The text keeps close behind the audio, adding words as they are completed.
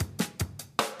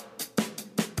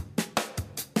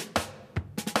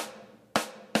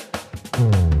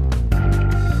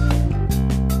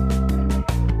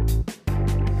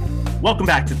Welcome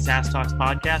back to the SAS Talks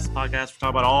podcast. The podcast we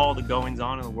talk about all the goings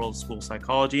on in the world of school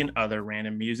psychology and other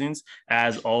random musings.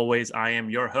 As always, I am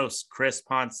your host, Chris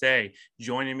Ponce.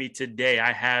 Joining me today,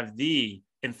 I have the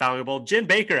infallible Jen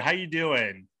Baker. How you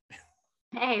doing?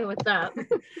 Hey, what's up?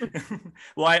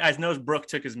 Well, I noticed Brooke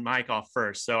took his mic off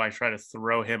first, so I try to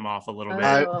throw him off a little bit.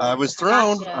 I was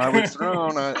thrown. Gotcha. I was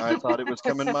thrown. I thought it was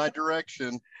coming my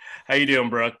direction. How you doing,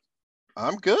 Brooke?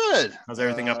 I'm good. How's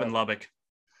everything up in Lubbock?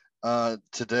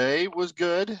 Today was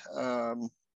good. Of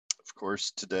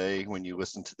course, today, when you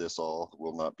listen to this, all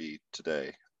will not be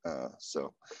today.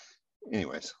 So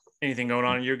anyways. Anything going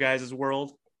on in your guys'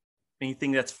 world?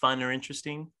 Anything that's fun or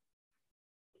interesting?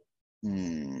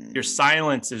 Your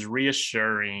silence is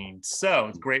reassuring. So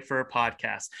it's great for a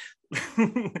podcast.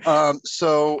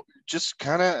 So just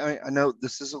kind of, I know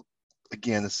this is,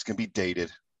 again, this is going to be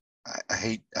dated. I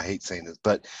hate saying this,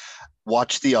 but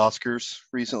watched the Oscars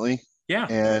recently. Yeah.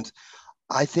 And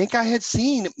I think I had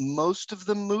seen most of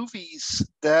the movies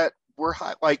that were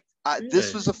high.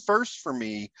 This was a first for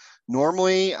me.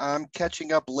 Normally, I'm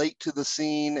catching up late to the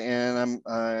scene, and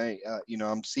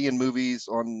I'm seeing movies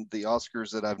on the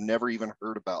Oscars that I've never even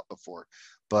heard about before.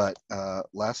 But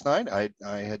last night, I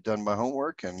had done my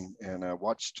homework and I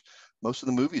watched most of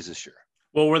the movies this year.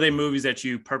 Well, were they movies that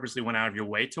you purposely went out of your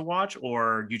way to watch,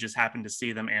 or you just happened to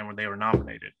see them and they were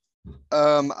nominated?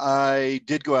 I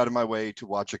did go out of my way to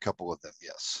watch a couple of them.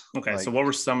 Yes. Okay. So what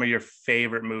were some of your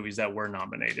favorite movies that were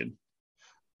nominated?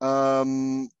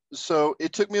 So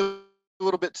it took me a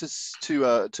little bit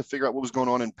to figure out what was going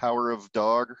on in Power of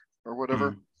Dog or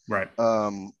whatever. Right.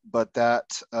 But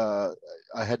that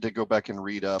I had to go back and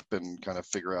read up and kind of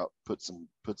figure out, put some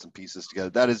pieces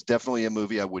together. That is definitely a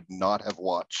movie I would not have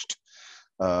watched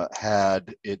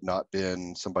had it not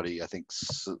been somebody, I think,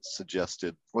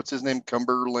 suggested. What's his name?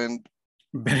 Cumberland?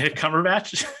 Benedict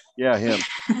Cumberbatch? Yeah, him.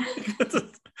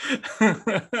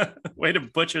 Way to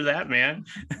butcher that, man.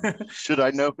 Should I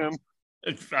know him?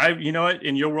 You know what?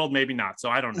 In your world, maybe not.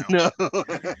 So I don't know. No.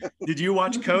 Did you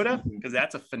watch Coda? Because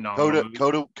that's a phenomenal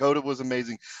movie. Coda was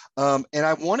amazing. And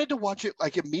I wanted to watch it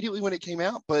like immediately when it came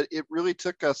out, but it really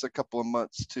took us a couple of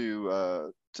months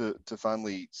to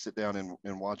finally sit down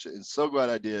and watch it. And so glad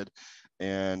I did.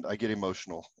 And I get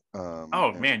emotional.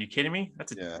 Man, you kidding me?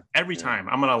 That's every time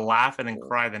I'm gonna laugh and then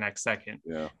cry the next second.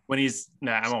 Yeah. When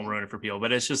I won't ruin it for people,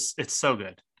 but it's so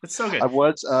good. It's so good. I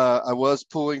was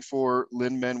pulling for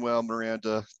Lin-Manuel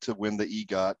Miranda to win the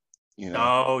EGOT.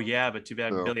 Oh yeah, but too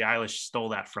bad Billie Eilish stole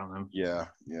that from him. Yeah.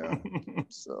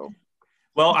 So.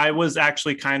 Well, I was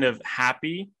actually kind of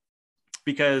happy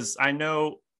because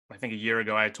I think a year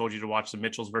ago, I told you to watch The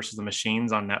Mitchells versus the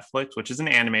Machines on Netflix, which is an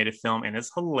animated film and it's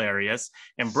hilarious.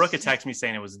 And Brooke had texted me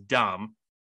saying it was dumb.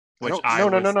 No. I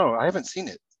haven't seen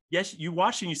it. Yes, you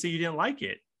watched it and you say you didn't like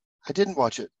it. I didn't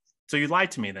watch it. So you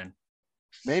lied to me then.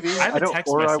 Maybe. I have a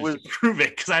text message to prove it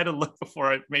because I had to look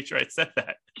before I made sure I said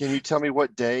that. Can you tell me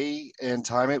what day and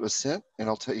time it was sent? And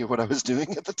I'll tell you what I was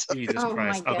doing at the time. Jesus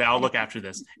Christ. Okay, I'll look after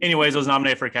this. Anyways, it was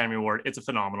nominated for Academy Award. It's a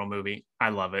phenomenal movie. I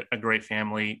love it. A great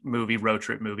family movie, road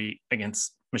trip movie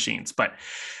against machines. But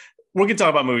we can talk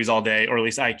about movies all day, or at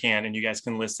least I can, and you guys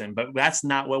can listen. But that's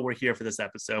not what we're here for this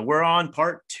episode. We're on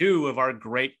part 2 of our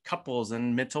great couples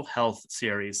and mental health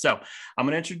series. So I'm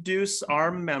going to introduce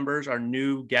our members, our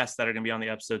new guests that are going to be on the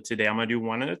episode today. I'm going to do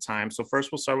one at a time. So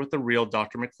first, we'll start with the real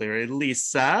Dr. McCleary,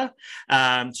 Lisa.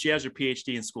 She has her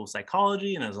PhD in school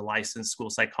psychology and is a licensed school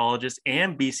psychologist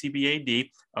and BCBAD,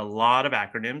 a lot of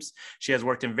acronyms. She has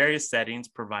worked in various settings,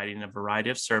 providing a variety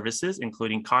of services,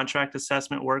 including contract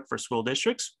assessment work for school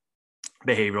districts,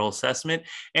 behavioral assessment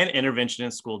and intervention in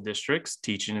school districts,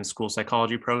 teaching in school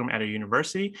psychology program at a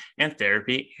university, and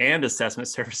therapy and assessment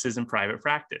services in private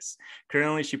practice.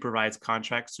 Currently, she provides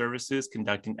contract services,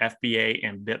 conducting FBA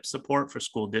and BIP support for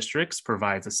school districts,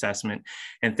 provides assessment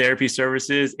and therapy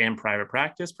services in private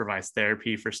practice, provides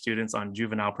therapy for students on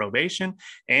juvenile probation,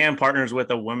 and partners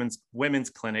with a women's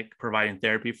clinic, providing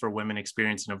therapy for women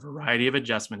experiencing a variety of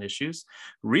adjustment issues.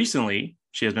 Recently,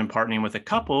 she has been partnering with a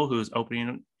couple who is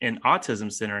opening an autism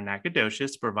center in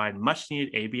Nacogdoches to provide much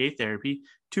needed ABA therapy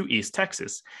to East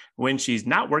Texas. When she's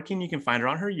not working, you can find her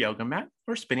on her yoga mat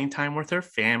or spending time with her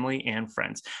family and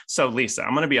friends. So Lisa,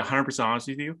 I'm going to be 100% honest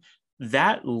with you.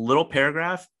 That little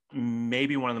paragraph may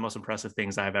be one of the most impressive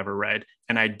things I've ever read.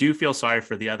 And I do feel sorry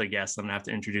for the other guests I'm going to have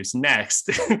to introduce next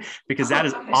because that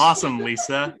is awesome,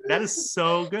 Lisa. That is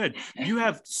so good. You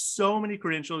have so many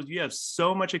credentials. You have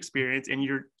so much experience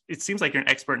and it seems like you're an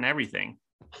expert in everything.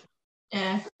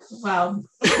 Well,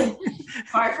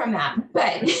 far from that,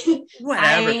 but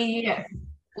whatever.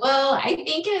 I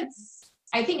think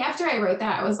I think after I wrote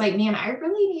that, I was like, man, I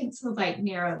really need to like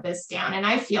narrow this down. And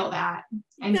I feel that.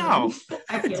 I mean, No.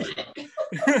 I feel it.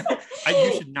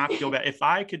 You should not feel bad. If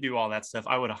I could do all that stuff,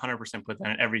 I would 100% put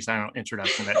that in every single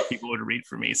introduction that people would read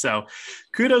for me. So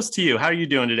kudos to you. How are you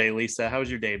doing today, Lisa? How's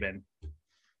your day been?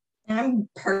 I'm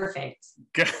perfect.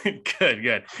 Good.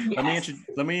 Yes.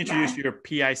 Let me introduce your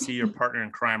PIC, your partner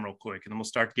in crime, real quick, and then we'll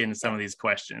start getting into some of these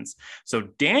questions. So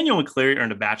Daniel McCleary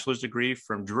earned a bachelor's degree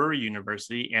from Drury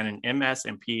University and an MS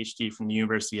and PhD from the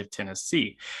University of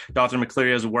Tennessee. Dr.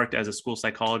 McCleary has worked as a school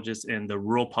psychologist in the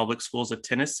rural public schools of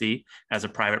Tennessee as a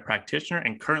private practitioner,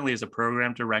 and currently is a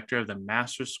program director of the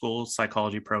Master's School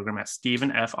Psychology program at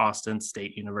Stephen F. Austin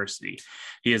State University.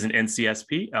 He is an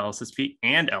NCSP, LSSP,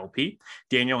 and LP.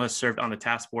 Daniel has served on the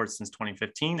task board since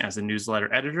 2015 as a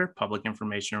newsletter editor, public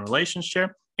information and relations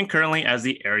chair, and currently as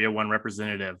the Area 1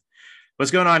 representative.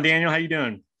 What's going on, Daniel? How you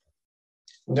doing?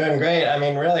 I'm doing great. I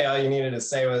mean, really, all you needed to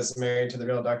say was married to the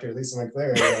real Dr. Lisa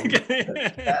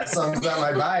McCleary. That sums up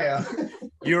my bio.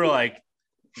 You were like,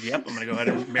 yep, I'm going to go ahead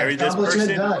and marry this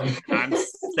person. Done. I'm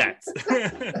set.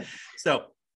 So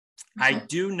I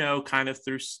do know, kind of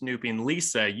through snooping,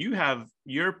 Lisa, you have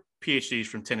your PhDs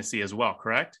from Tennessee as well,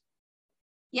 correct?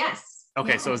 Yes.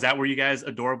 Okay, Yeah. so is that where you guys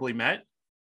adorably met?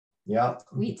 Yeah.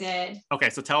 We did. Okay,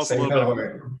 so tell us a little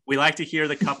bit. We like to hear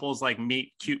the couples like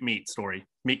meet story.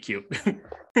 Meet cute.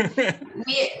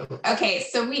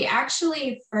 So we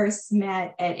actually first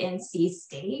met at NC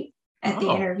State at the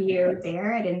interview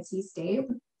there at NC State.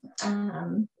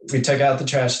 We took out the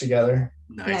trash together.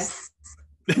 Nice.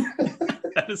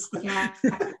 Yes. Yeah,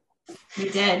 we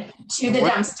did. To the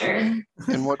dumpster.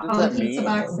 And what does that mean?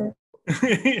 Boxes.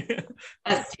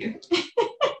 That's true.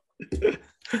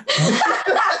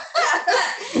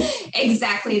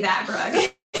 Exactly that,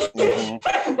 Brooke.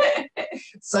 Mm-hmm.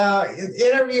 So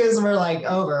interviews were like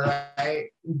over, right?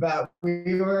 But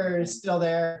we were still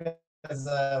there because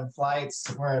the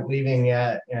flights weren't leaving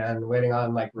yet and waiting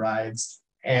on like rides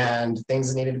and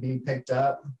things needed to be picked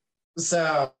up.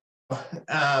 So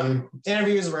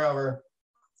interviews were over.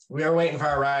 We were waiting for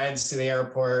our rides to the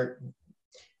airport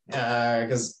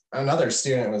because another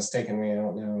student was taking me. I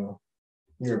don't know.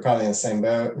 You were probably in the same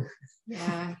boat.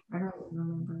 Yeah, I don't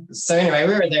remember. So anyway,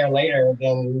 we were there later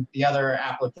than the other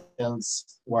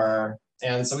applicants were.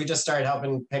 And so we just started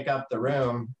helping pick up the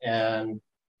room and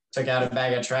took out a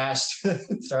bag of trash to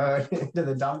throw it into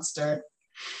the dumpster.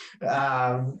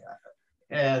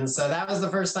 And so that was the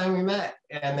first time we met.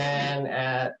 And then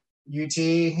at UT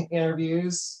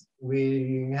interviews,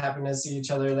 we happened to see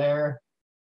each other there.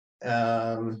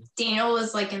 Daniel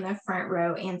was like in the front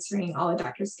row answering all of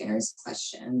Dr. Skinner's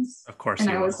questions. Of course.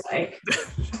 And I was like,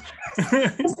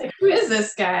 who is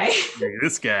this guy?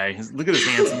 This guy. Look at this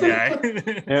handsome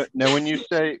guy. Now, when you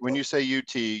say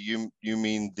UT, you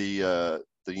mean the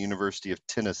University of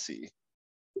Tennessee?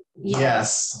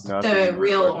 Yes. Not The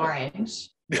real orange.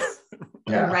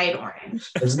 Yeah. The right orange.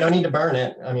 There's no need to burn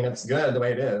it. I mean, it's good the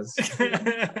way it is.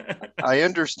 I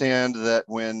understand that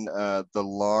when the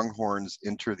Longhorns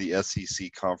enter the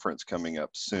SEC conference coming up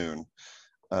soon,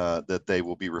 that they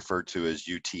will be referred to as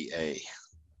UTA.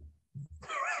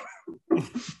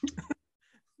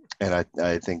 And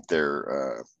I think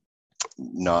they're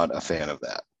not a fan of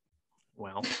that.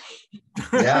 Well.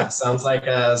 Yeah, sounds like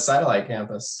a satellite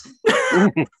campus.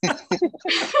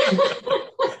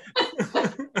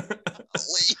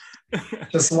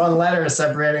 Just one letter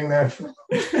separating them.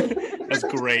 That's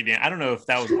great, Dan. I don't know if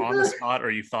that was on the spot or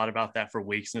you thought about that for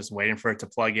weeks and just waiting for it to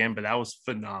plug in, but that was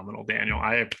phenomenal, Daniel.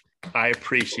 I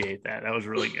appreciate that. That was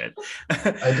really good.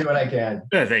 I do what I can.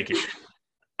 Thank you.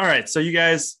 All right, so you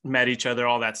guys met each other,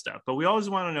 all that stuff, but we always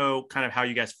want to know kind of how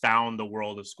you guys found the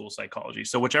world of school psychology.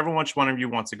 So whichever one of you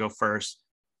wants to go first,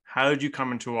 how did you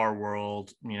come into our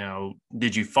world? You know,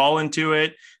 did you fall into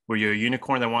it? Were you a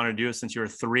unicorn that wanted to do it since you were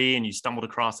 3 and you stumbled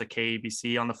across a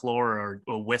KBC on the floor or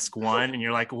a Whisk One and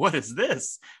you're like, what is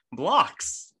this?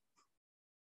 Blocks.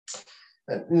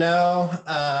 No,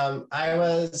 I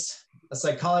was a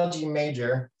psychology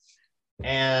major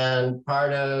and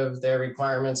part of their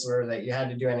requirements were that you had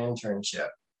to do an internship.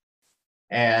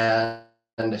 And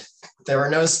there were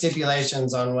no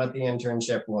stipulations on what the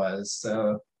internship was.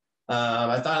 So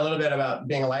I thought a little bit about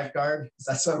being a lifeguard because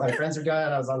that's what my friends were doing.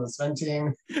 I was on the swim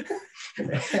team,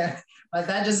 but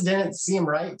that just didn't seem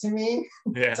right to me.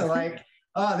 Yeah. To like,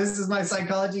 oh, this is my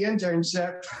psychology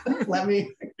internship. Let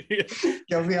me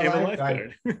go be a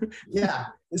lifeguard. Yeah.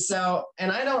 So,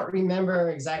 and I don't remember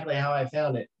exactly how I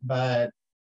found it, but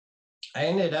I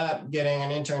ended up getting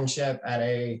an internship at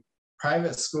a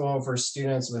private school for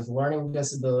students with learning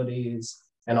disabilities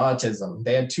and autism.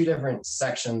 They had 2 different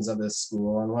sections of this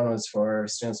school, and one was for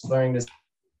students with learning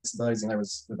disabilities, and there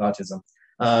was with autism.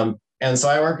 And so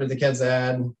I worked with the kids that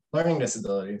had learning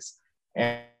disabilities,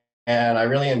 and I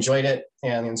really enjoyed it.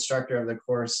 And the instructor of the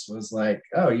course was like,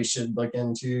 "Oh, you should look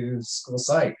into school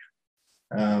psych."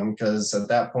 Because at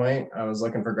that point I was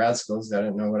looking for grad schools. I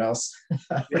didn't know what else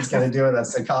I was going to do with a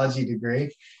psychology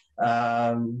degree.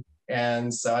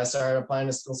 And so I started applying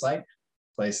to school psych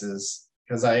places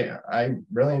because I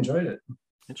really enjoyed it.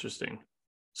 Interesting.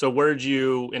 So where did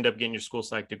you end up getting your school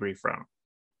psych degree from?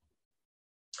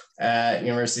 At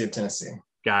University of Tennessee.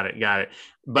 Got it.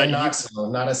 But in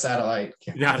Knoxville, not a satellite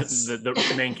campus. Not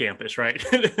the main campus, right?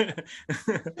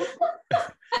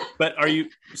 But are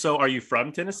you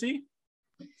from Tennessee?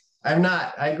 I'm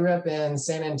not. I grew up in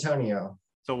San Antonio.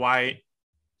 So why'd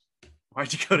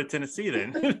you go to Tennessee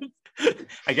then?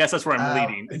 I guess that's where I'm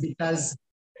leading.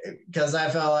 Because I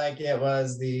felt like it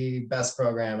was the best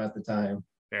program at the time.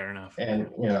 Fair enough. And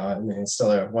I mean, it's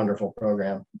still a wonderful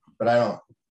program, but I don't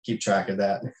keep track of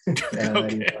that.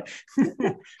 Okay.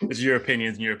 It's your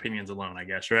opinions and your opinions alone, I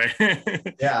guess, right?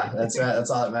 Yeah, that's right.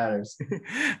 That's all that matters.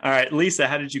 All right, Lisa,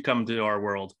 how did you come to our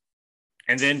world?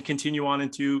 And then continue on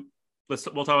into, we'll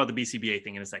talk about the BCBA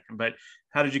thing in a second, but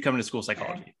how did you come into school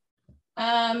psychology?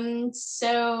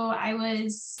 So I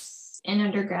was in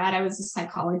undergrad, I was a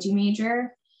psychology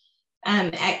major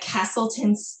at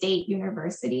Castleton State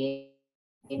University.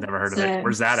 Never heard of it.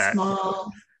 Where's that at?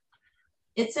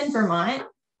 It's in Vermont.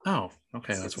 Oh,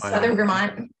 okay. That's why. Southern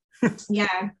Vermont.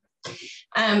 Yeah.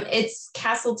 It's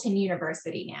Castleton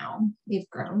University now. They've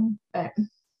grown, but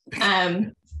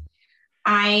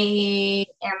I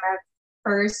am a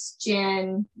first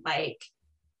gen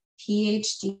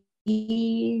PhD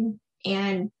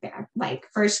and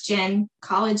first gen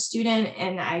college student,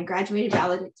 and I graduated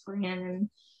valedictorian, and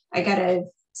I got a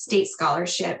state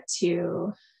scholarship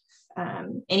to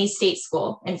any state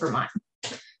school in Vermont.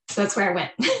 So that's where I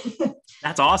went.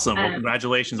 That's awesome. Well,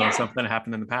 congratulations on something that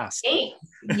happened in the past. Thanks.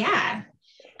 Yeah.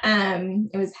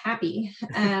 It was happy.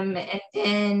 And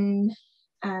then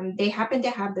they happened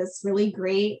to have this really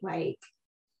great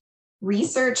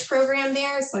research program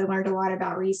there. So I learned a lot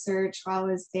about research while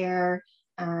I was there,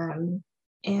 and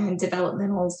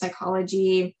developmental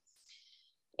psychology.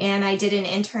 And I did an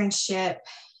internship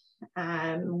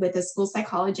with a school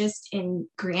psychologist in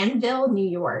Granville, New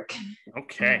York.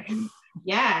 Okay.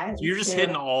 Yeah. So you're just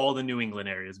hitting all the New England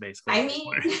areas, basically. I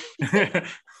mean,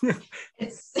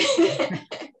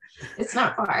 it's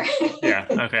not far. Yeah.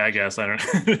 Okay. I guess. I don't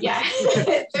know. Yeah.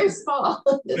 They're small.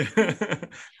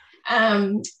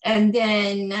 And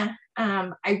then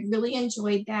I really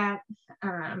enjoyed that.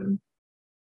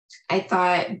 I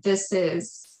thought this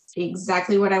is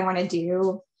exactly what I want to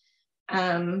do.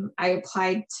 I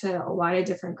applied to a lot of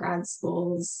different grad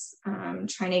schools,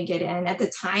 trying to get in. At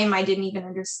the time, I didn't even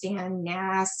understand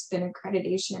NASP and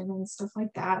accreditation and stuff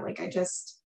like that. I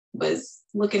just was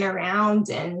looking around,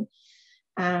 and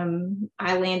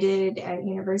I landed at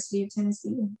University of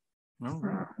Tennessee.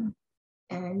 Oh.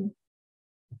 And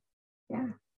yeah.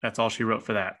 That's all she wrote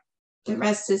for that. The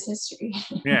rest is history.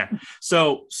 Yeah.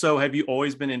 So have you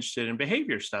always been interested in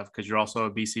behavior stuff? Because you're also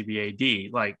a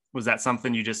BCBAD. Was that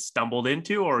something you just stumbled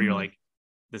into, or you're like,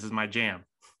 this is my jam?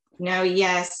 No,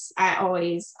 yes, I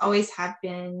always have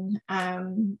been.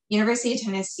 University of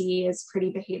Tennessee is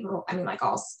pretty behavioral. I mean,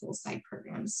 all school psych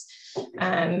programs.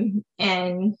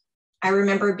 And I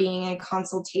remember being in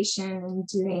consultation and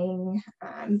doing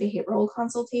behavioral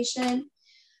consultation.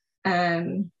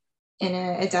 In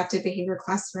an adaptive behavior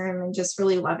classroom, and just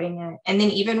really loving it. And then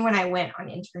even when I went on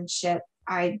internship,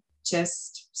 I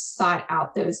just sought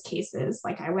out those cases.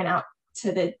 I went out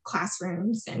to the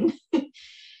classrooms and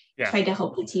tried to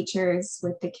help the teachers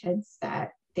with the kids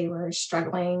that they were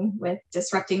struggling with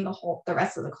disrupting the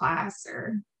rest of the class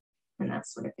and that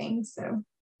sort of thing. So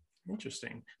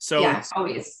interesting. So yeah,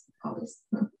 always.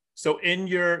 So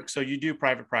you do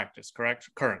private practice, correct?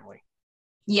 Currently?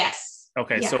 Yes.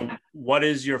 Okay, yeah. So what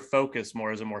is your focus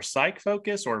more? Is it more psych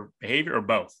focus or behavior, or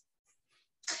both?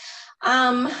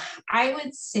 I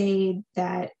would say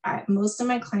that most of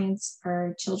my clients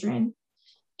are children,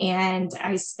 and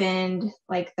I spend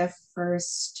the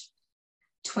first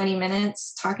 20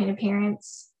 minutes talking to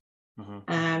parents,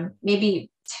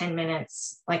 maybe 10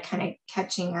 minutes, kind of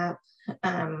catching up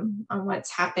on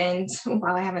what's happened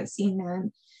while I haven't seen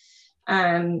them.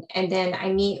 And then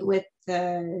I meet with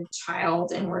the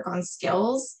child and work on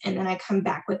skills, and then I come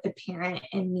back with the parent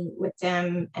and meet with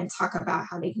them and talk about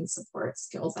how they can support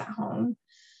skills at home.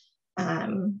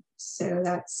 So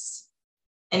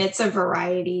it's a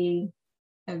variety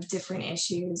of different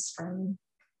issues, from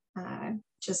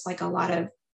just a lot of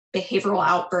behavioral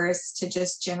outbursts to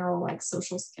just general like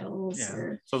social skills. Yeah.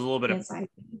 Or So there's a little bit of insight.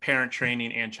 parent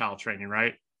training and child training,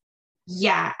 right?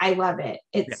 Yeah, I love it.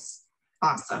 It's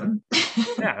awesome.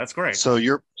 Yeah, that's great. So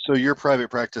your private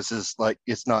practice is like,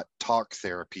 it's not talk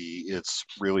therapy, it's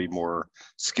really more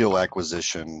skill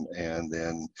acquisition and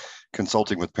then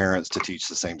consulting with parents to teach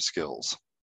the same skills.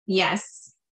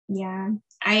 Yes. Yeah.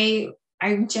 I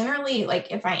generally,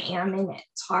 like, if I am in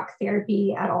talk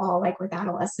therapy at all, like with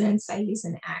adolescents, I use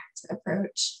an ACT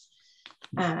approach.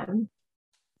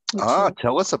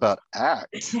 Tell us about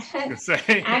ACT.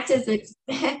 ACT is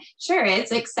sure,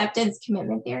 it's acceptance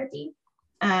commitment therapy.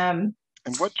 And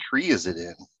what tree is it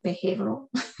in? Behavioral.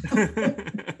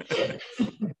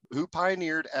 Who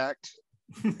pioneered ACT?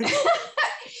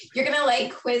 You're gonna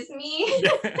like quiz me?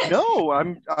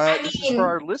 No, this is for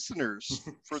our listeners,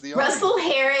 for the Russell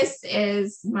Harris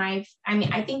is I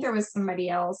think there was somebody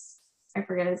else, I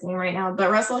forget his name right now, but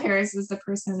Russell Harris is the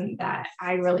person that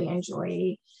I really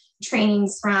enjoy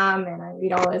trainings from, and I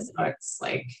read all his books,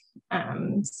 like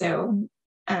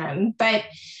but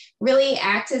really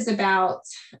ACT is about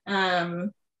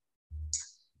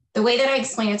the way that I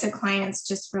explain it to clients,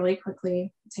 just really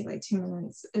quickly, take like 2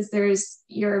 minutes, is there's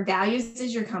your values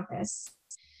is your compass.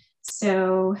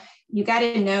 So you got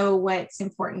to know what's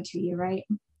important to you, right?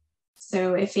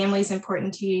 So if family is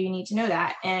important to you, you need to know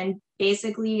that. And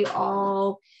basically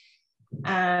all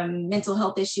mental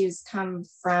health issues come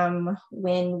from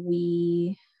when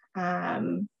we are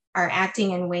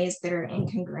acting in ways that are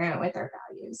incongruent with our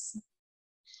values,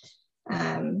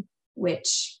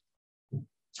 which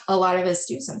a lot of us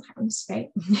do sometimes, right?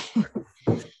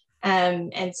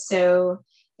 And so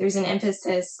there's an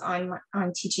emphasis on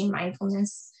teaching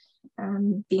mindfulness,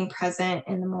 being present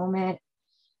in the moment.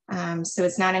 So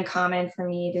it's not uncommon for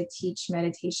me to teach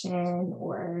meditation,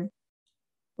 or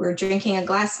we're drinking a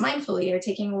glass mindfully or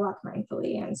taking a walk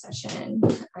mindfully in session.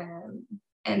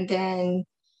 And then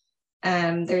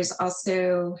there's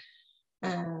also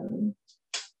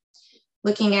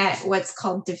looking at what's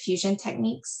called diffusion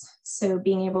techniques. So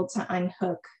being able to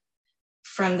unhook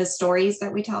from the stories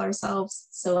that we tell ourselves.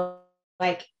 So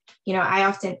like,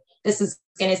 this is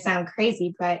going to sound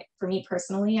crazy, but for me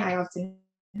personally, I often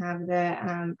have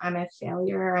the I'm a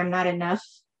failure, I'm not enough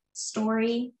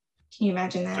story. Can you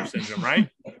imagine that? Syndrome, right?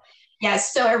 Yeah,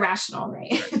 it's so irrational,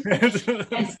 right?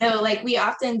 And so like we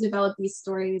often develop these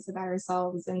stories about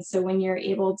ourselves. And so when you're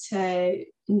able to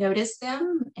notice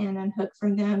them and unhook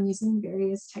from them using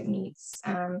various techniques,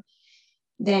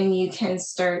 then you can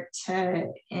start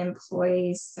to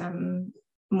employ some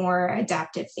more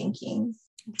adaptive thinking.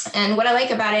 And what I like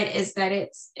about it is that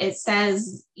it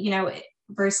says,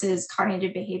 versus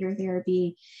cognitive behavior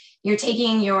therapy, you're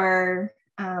taking your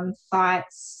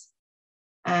thoughts,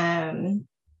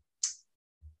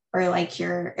 or like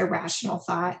your irrational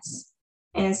thoughts,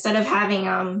 and instead of having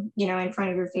them, in front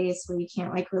of your face where you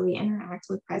can't like really interact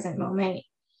with present moment,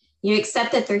 you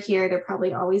accept that they're here. They're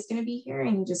probably always going to be here,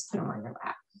 and you just put them on your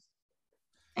lap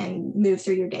and move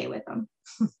through your day with them.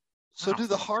 So do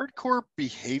the hardcore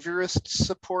behaviorists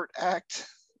support ACT?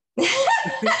 No,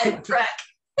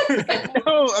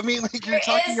 I mean, like you're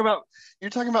talking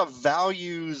about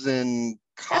values and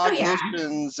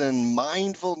cognitions and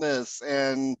mindfulness,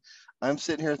 and I'm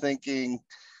sitting here thinking,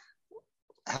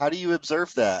 how do you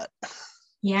observe that?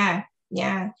 Yeah.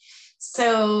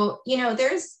 So,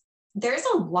 there's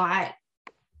a lot,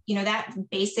 that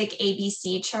basic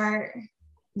ABC chart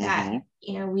that,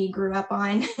 we grew up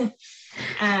on.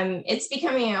 It's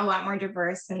becoming a lot more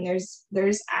diverse, and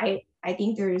I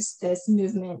think there's this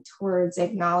movement towards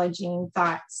acknowledging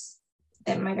thoughts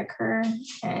that might occur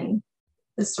and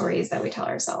the stories that we tell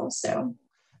ourselves. So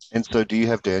do you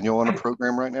have Daniel on a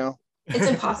program right now? It's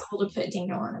impossible to put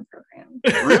Daniel on a program.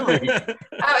 Really?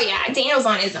 Oh yeah, Daniel's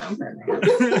on his own program.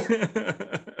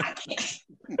 I can't.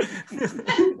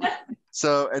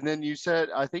 So, and then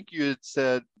I think you had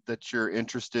said that you're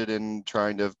interested in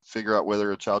trying to figure out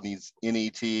whether a child needs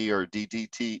NET or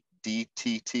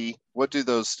DTT. What do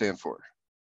those stand for?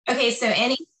 Okay, so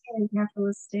NET is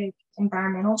naturalistic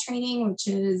environmental training, which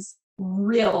is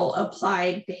real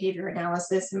applied behavior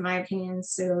analysis, in my opinion.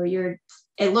 So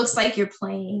it looks like you're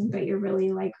playing, but you're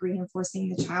really like reinforcing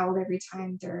the child every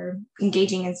time they're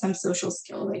engaging in some social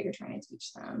skill that you're trying to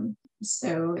teach them.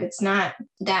 So it's not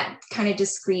that kind of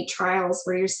discrete trials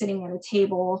where you're sitting at a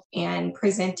table and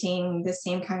presenting the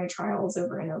same kind of trials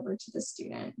over and over to the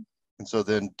student. And so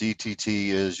then DTT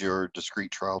is your discrete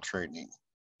trial training.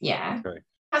 Yeah. Okay.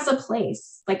 Has a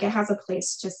place, like it has a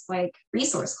place, just like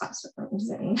resource classrooms,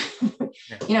 and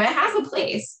it has a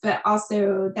place, but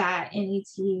also that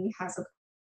NET has a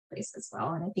place as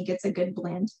well. And I think it's a good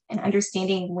blend and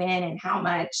understanding when and how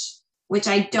much, which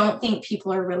I don't think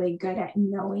people are really good at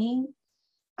knowing.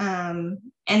 And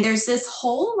there's this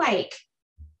whole like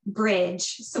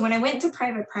bridge. So when I went to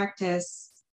private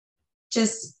practice,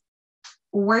 just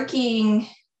working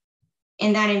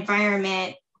in that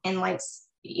environment and like,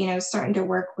 you know, starting to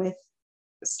work with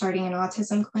starting an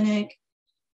autism clinic,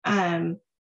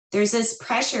 there's this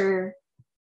pressure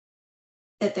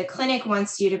that the clinic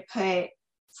wants you to put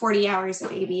 40 hours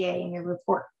of ABA in your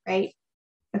report, right?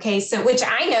 Okay, so which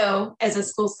I know as a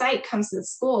school site comes to the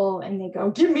school and they go,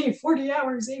 give me 40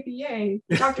 hours ABA.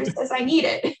 The doctor says I need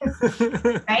it,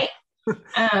 right?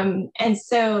 And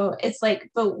so it's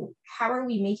like, but how are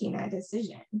we making that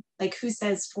decision? Like, who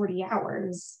says 40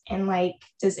 hours? And like,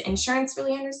 does insurance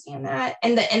really understand that?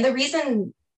 And the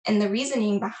reasoning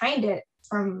behind it,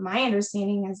 from my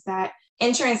understanding, is that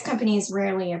insurance companies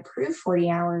rarely approve 40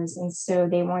 hours. And so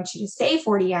they want you to say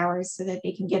 40 hours so that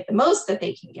they can get the most that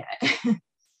they can get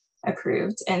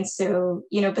approved. And so,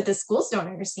 you know, but the schools don't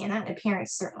understand that. And the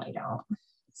parents certainly don't.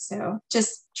 So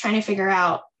just trying to figure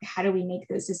out, how do we make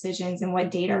those decisions and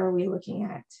what data are we looking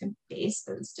at to base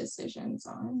those decisions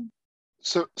on?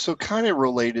 So kind of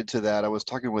related to that, I was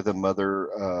talking with a mother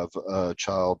of a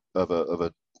child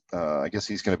I guess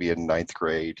he's going to be in ninth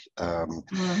grade, and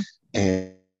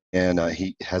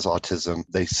he has autism.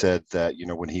 They said that, you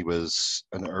know, when he was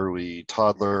an early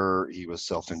toddler, he was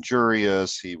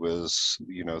self-injurious. He was,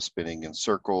 you know, spinning in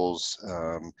circles,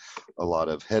 a lot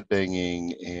of head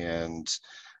banging, and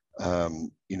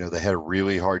you know, they had a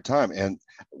really hard time. And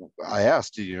I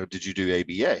asked, you know, did you do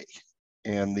ABA?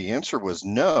 And the answer was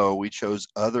no. We chose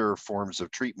other forms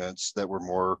of treatments that were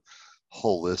more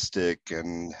holistic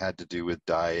and had to do with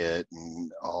diet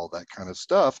and all that kind of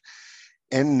stuff.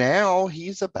 And now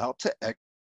he's about to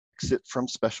exit from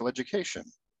special education.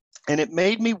 And it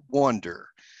made me wonder.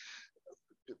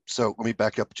 So let me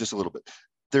back up just a little bit.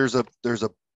 There's a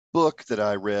book that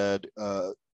I read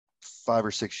 5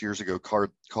 or 6 years ago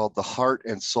called The Heart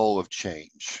and Soul of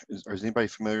Change. Is anybody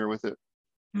familiar with it?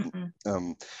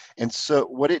 And so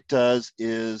what it does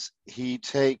is he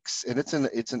takes, and it's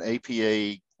an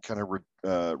APA kind of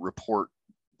report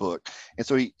book, and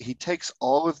so he takes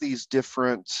all of these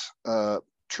different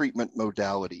treatment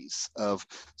modalities of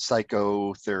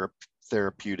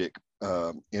psychotherapeutic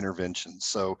interventions.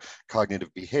 So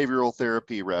cognitive behavioral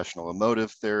therapy, rational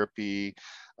emotive therapy,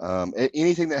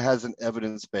 anything that has an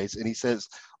evidence base, and he says,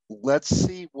 let's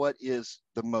see what is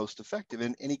the most effective.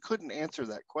 And he couldn't answer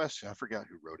that question. I forgot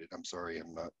who wrote it. I'm sorry,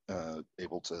 I'm not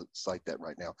able to cite that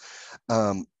right now.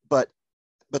 But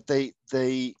they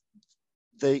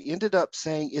ended up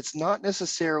saying it's not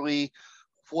necessarily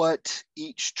what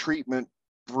each treatment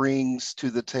brings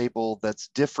to the table that's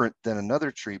different than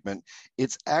another treatment.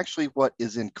 It's actually what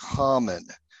is in common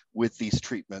with these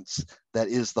treatments that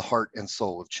is the heart and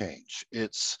soul of change.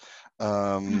 It's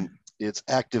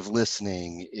active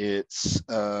listening, it's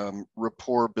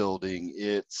rapport building,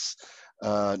 it's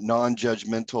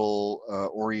non-judgmental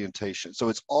orientation. So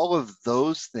it's all of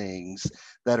those things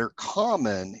that are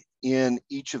common in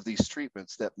each of these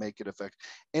treatments that make it effective.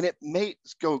 And it may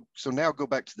go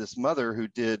back to this mother who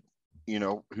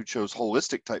chose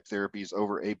holistic type therapies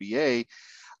over ABA.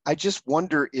 I just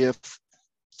wonder if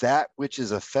that which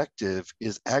is effective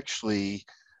is actually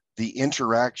the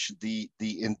interaction, the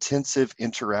intensive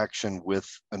interaction with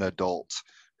an adult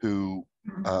who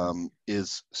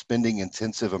is spending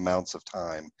intensive amounts of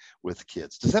time with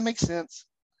kids. Does that make sense?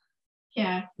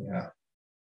 Yeah.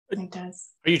 It does.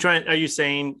 Are you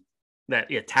saying that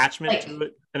the attachment to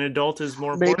an adult is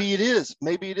more important? Maybe it is.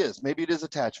 Maybe it is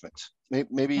attachment.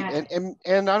 Maybe, yeah.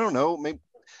 and I don't know,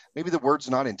 maybe the word's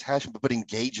not attachment, but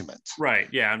engagement. Right.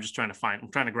 Yeah. I'm trying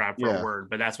to grab for a word,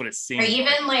 but that's what it seems. Or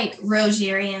even like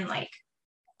Rogerian, like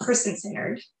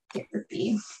person-centered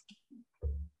therapy.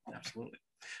 Absolutely.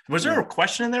 Was there a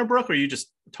question in there, Brooke, or are you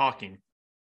just talking?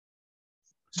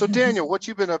 So Daniel, what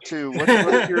you been up to?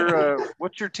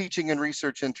 What's your teaching and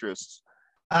research interests?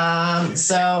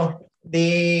 So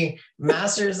the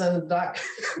masters and the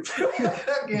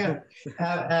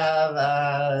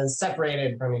have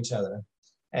separated from each other.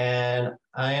 And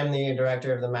I am the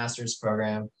director of the master's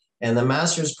program. And the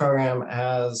master's program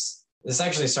this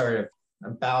actually started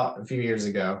about a few years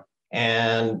ago.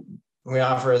 And we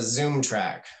offer a Zoom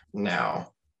track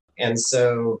now. And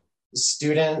so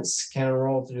students can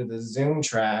enroll through the Zoom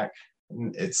track.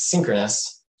 It's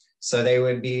synchronous. So they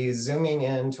would be Zooming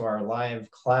into our live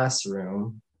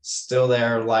classroom, still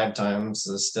there live time.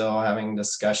 So still having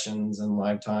discussions in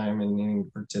live time and needing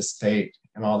to participate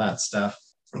and all that stuff.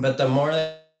 But the more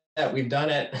that we've done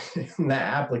it in the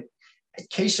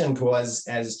application pool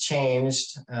has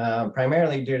changed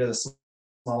primarily due to the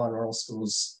Small and Rural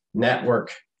Schools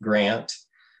Network grant.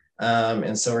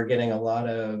 And so we're getting a lot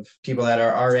of people that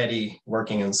are already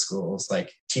working in schools,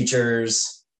 like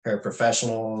teachers,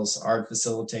 paraprofessionals, art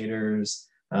facilitators,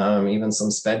 even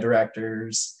some SPED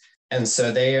directors. And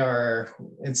so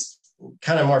it's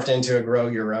kind of morphed into a grow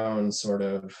your own sort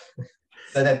of,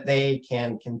 so that they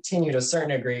can continue to a certain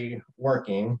degree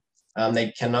working.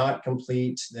 They cannot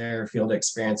complete their field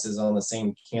experiences on the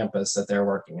same campus that they're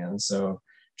working in. So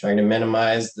trying to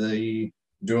minimize the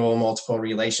dual multiple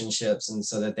relationships, and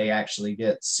so that they actually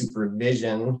get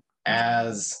supervision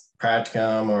as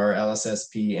practicum or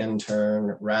LSSP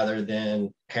intern, rather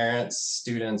than parents,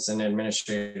 students, and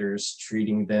administrators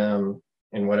treating them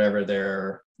in whatever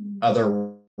their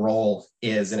other role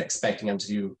is and expecting them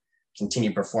to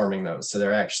continue performing those. So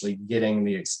they're actually getting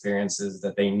the experiences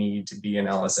that they need to be an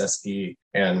LSSP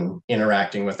and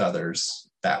interacting with others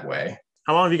that way.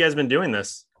 How long have you guys been doing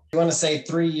this? You want to say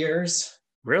 3 years?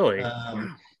 Really?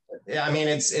 Yeah, I mean,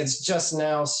 it's just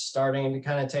now starting to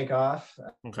kind of take off.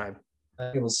 Okay.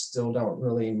 People still don't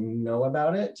really know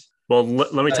about it. Well,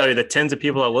 let me tell you, the tens of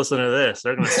people that listen to this,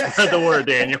 they're going to spread the word,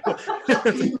 Daniel.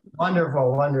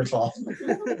 Wonderful.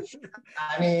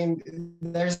 I mean,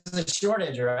 there's a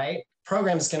shortage, right?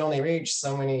 Programs can only reach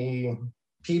so many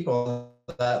people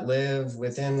that live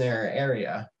within their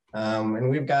area. And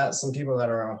we've got some people that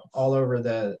are all over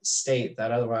the state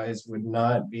that otherwise would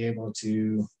not be able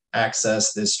to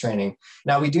access this training.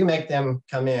 Now, we do make them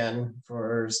come in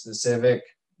for specific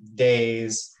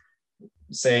days,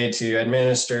 say to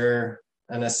administer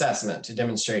an assessment to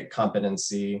demonstrate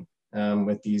competency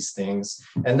with these things.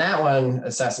 And that one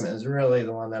assessment is really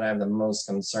the one that I have the most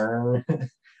concern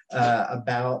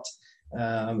about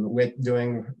with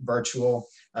doing virtual.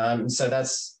 So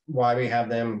that's why we have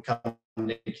them come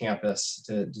to campus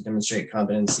to demonstrate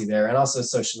competency there, and also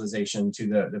socialization to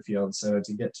the field. So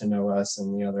to get to know us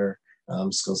and the other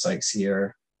school psychs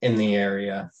here in the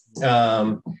area.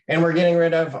 And we're getting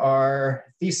rid of our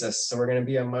thesis. So we're going to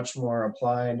be a much more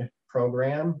applied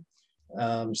program.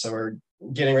 So we're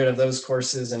getting rid of those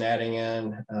courses and adding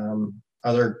in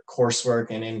other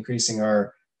coursework and increasing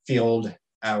our field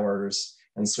hours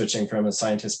and switching from a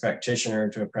scientist practitioner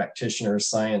to a practitioner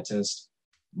scientist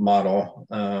model.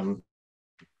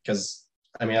 Because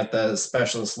I mean, at the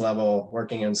specialist level,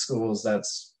 working in schools,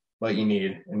 that's what you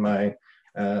need, in my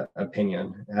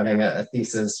opinion. Having a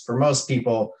thesis, for most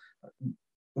people,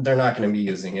 they're not going to be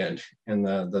using it in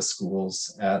the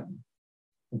schools at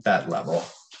that level.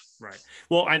 Right.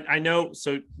 Well, I know,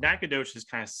 so Nacogdoches is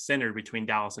kind of centered between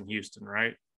Dallas and Houston,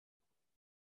 right?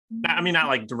 I mean, not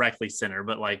like directly center,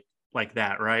 but like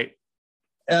that, right?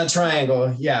 A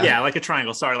triangle, yeah. Yeah, like a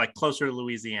triangle. Sorry, like closer to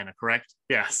Louisiana, correct?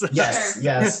 Yes.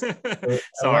 Yes. Sorry.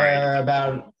 We're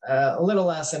about a little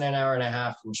less than an hour and a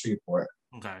half from Shreveport.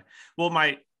 Okay. Well,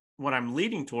 what I'm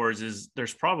leading towards is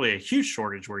there's probably a huge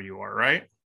shortage where you are, right?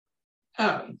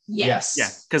 Oh, yes. Yeah,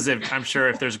 because I'm sure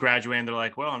if there's graduating, they're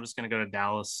like, well, I'm just going to go to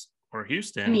Dallas or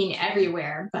Houston. I mean,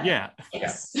 everywhere, but yeah.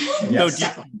 Yes. So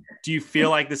do you feel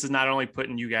like this is not only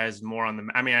putting you guys more on the,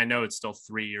 I mean, I know it's still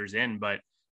 3 years in, but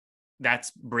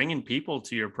that's bringing people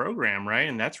to your program, right?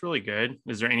 And that's really good.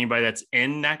 Is there anybody that's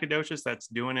in Nacogdoches that's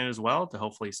doing it as well to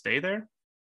hopefully stay there?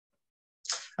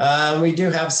 We do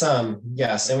have some,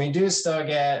 yes. And we do still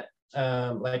get,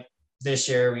 like this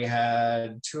year, we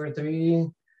had 2 or 3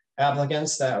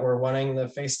 applicants that were wanting the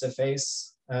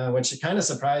face-to-face, which kind of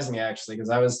surprised me, actually,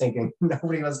 because I was thinking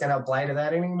nobody was going to apply to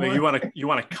that anymore. Well, you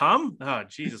want to come? Oh,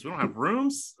 Jesus, we don't have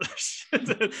rooms.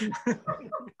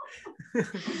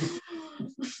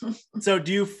 So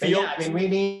do you feel? Yeah, I mean,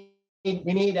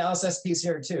 we need LSSPs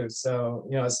here too. So,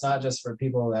 it's not just for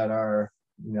people that are,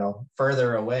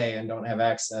 further away and don't have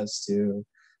access to,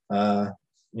 a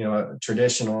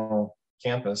traditional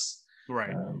campus.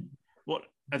 Right. Well,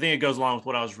 I think it goes along with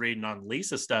what I was reading on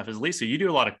Lisa's stuff. Is Lisa, you do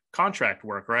a lot of contract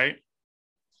work, right?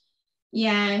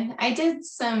 Yeah, I did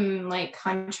some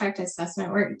contract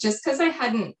assessment work just because I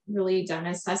hadn't really done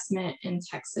assessment in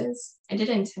Texas. I did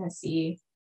in Tennessee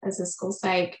as a school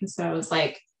psych. And so I was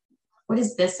like, what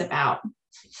is this about?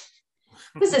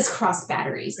 What is this cross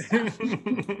batteries?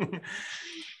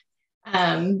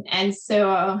 And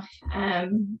so I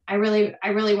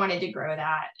really wanted to grow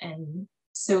that. And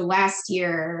so last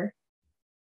year,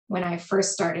 when I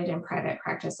first started in private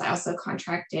practice, I also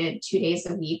contracted 2 days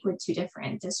a week with 2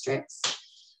 different districts.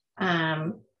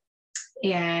 And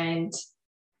it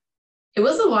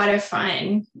was a lot of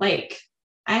fun. I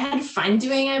had fun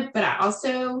doing it, but I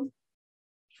also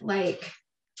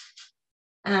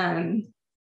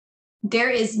there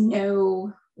is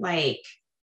no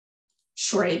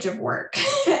shortage of work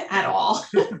at all.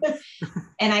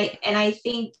 and I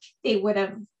think they would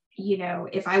have,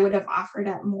 if I would have offered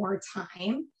up more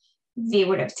time, they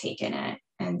would have taken it.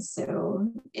 And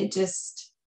so it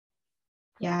just,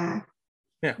 yeah.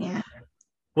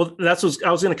 Well, that's what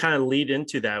I was going to kind of lead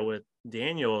into that with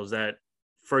Daniel, is that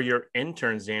for your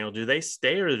interns, Daniel, do they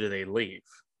stay or do they leave?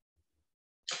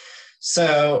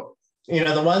 So,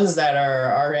 the ones that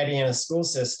are already in a school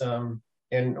system,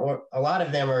 and a lot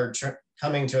of them are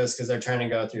coming to us because they're trying to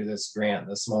go through this grant,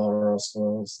 the Small Rural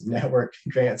Schools Network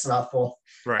grant's mouthful.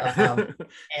 Right.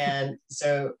 And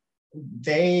so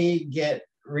they get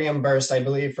reimbursed, I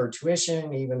believe, for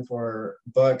tuition, even for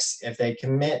books, if they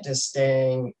commit to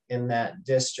staying in that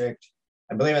district.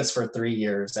 I believe it's for 3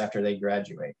 years after they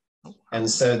graduate. And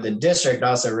so the district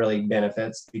also really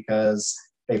benefits because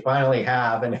they finally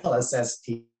have an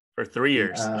LSSP for 3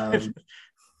 years.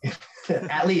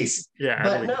 At least. Yeah.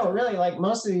 But no, really, like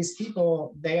most of these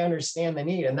people, they understand the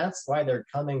need, and that's why they're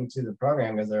coming to the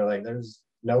program, because they're like, there's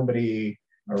nobody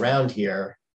around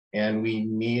here, and we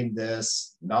need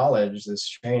this knowledge, this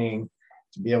training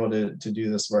to be able to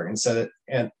do this work. And so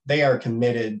and they are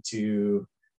committed to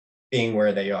being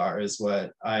where they are, is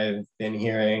what I've been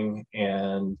hearing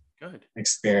and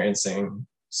experiencing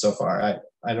so far.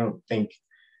 I don't think,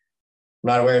 I'm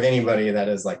not aware of anybody that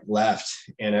is like left,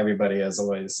 and everybody has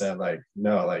always said like,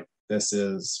 no, like this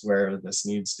is where this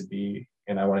needs to be,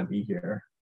 and I want to be here.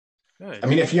 Good. I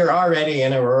mean, if you're already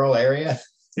in a rural area,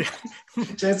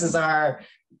 chances are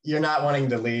you're not wanting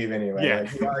to leave anyway. Yeah.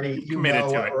 Like you know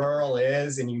what rural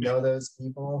is, and you know those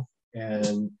people,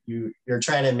 and you're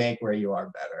trying to make where you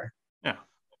are better. Yeah.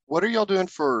 What are y'all doing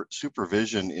for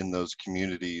supervision in those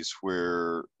communities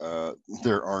where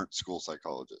there aren't school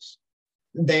psychologists?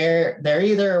 They're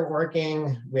either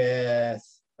working with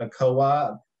a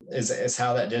co-op, is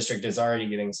how that district is already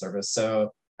getting service.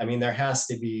 So, I mean, there has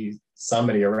to be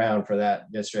somebody around for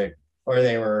that district, or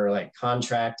they were like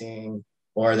contracting,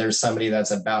 or there's somebody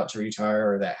that's about to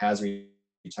retire or that has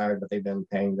retired, but they've been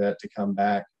paying to come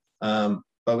back.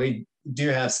 But we do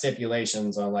have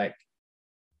stipulations on like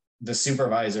the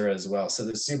supervisor as well. So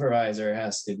the supervisor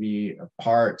has to be a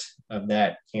part of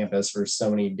that campus for so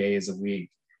many days a week.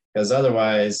 Because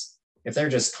otherwise, if they're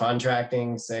just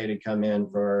contracting, say, to come in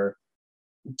for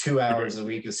 2 hours a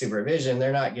week of supervision,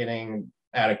 they're not getting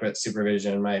adequate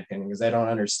supervision, in my opinion, because they don't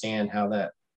understand how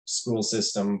that school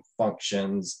system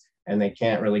functions, and they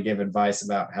can't really give advice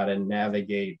about how to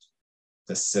navigate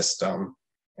the system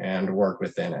and work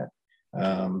within it.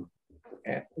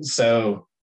 So,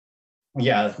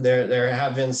 yeah, there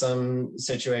have been some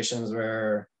situations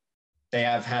where they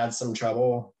have had some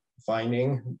trouble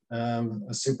finding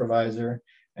a supervisor,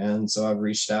 and so I've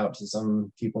reached out to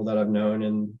some people that I've known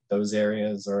in those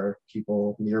areas or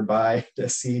people nearby to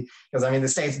see, because I mean the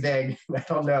state's big. I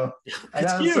don't know. I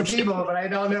know some people, but I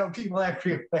don't know people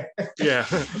everywhere. Yeah.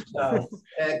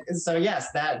 So yes,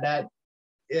 that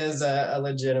is a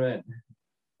legitimate,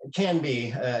 can be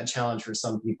a challenge for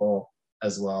some people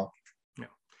as well.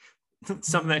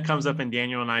 Something that comes up in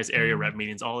Daniel and I's area rep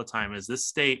meetings all the time is this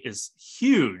state is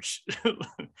huge,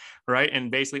 right?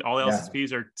 And basically all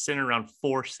LSSPs are centered around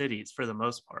 4 cities for the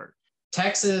most part.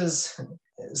 Texas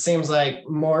seems like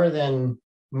more than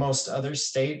most other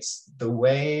states, the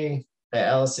way the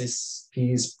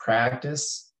LSSPs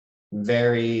practice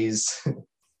varies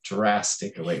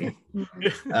drastically,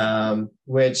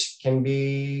 which can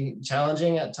be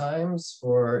challenging at times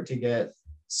to get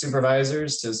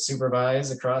supervisors to supervise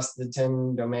across the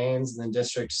 10 domains, and then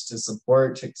districts to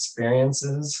support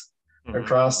experiences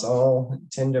across all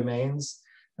 10 domains,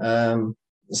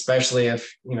 especially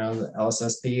if the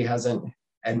LSSP hasn't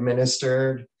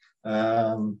administered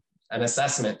an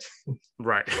assessment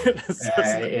right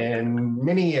in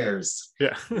many years,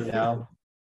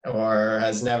 or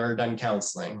has never done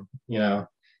counseling,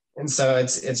 And so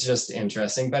it's just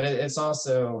interesting, but it's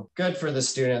also good for the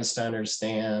students to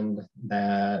understand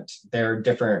that there are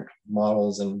different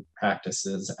models and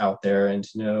practices out there, and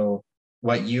to know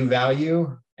what you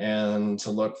value and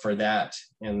to look for that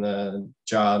in the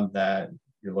job that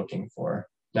you're looking for.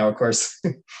 Now, of course,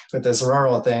 with this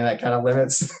rural thing, that kind of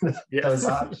limits those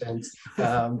options.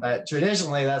 But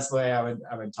traditionally, that's the way I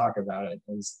would talk about it,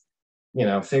 is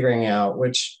figuring out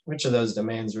which of those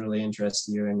domains really interest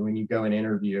you. And when you go and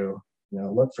interview,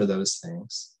 look for those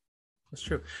things. That's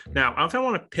true. Now, I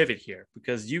want to pivot here,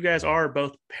 because you guys are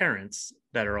both parents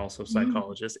that are also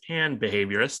psychologists and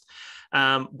behaviorists.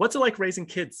 What's it like raising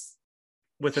kids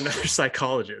with another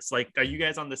psychologist? Like, are you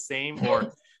guys on the same,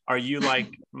 or are you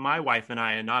like my wife and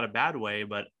I, in not a bad way,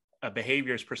 but a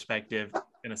behaviorist perspective,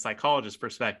 in a psychologist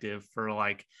perspective for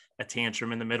like a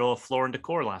tantrum in the middle of Floor and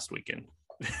Decor last weekend.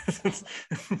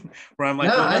 Where I'm like,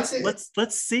 No, well,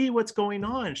 let's see what's going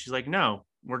on. She's like, no,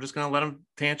 we're just gonna let him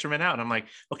tantrum it out. And I'm like,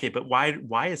 okay, but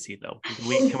why is he though?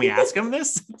 Can we ask him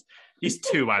this? He's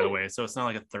 2, by the way, so it's not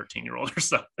like a 13-year-old or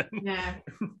something. Yeah.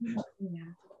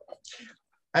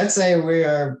 I'd say we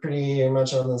are pretty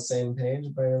much on the same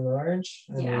page by and large.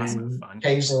 Yeah. That's fun.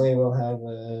 Occasionally we'll have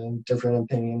a different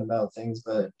opinion about things,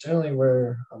 but generally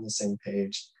we're on the same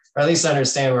page, or at least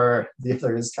understand where the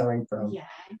other is coming from. Yeah.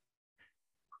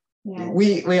 Yeah.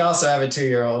 We also have a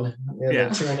 2-year-old. We have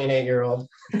Yeah. a 2 and an 8-year-old.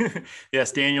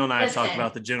 Yes, Daniel and I have talked Listen.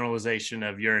 about the generalization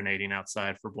of urinating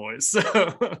outside for boys. So.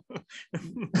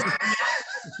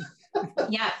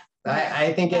 Yeah.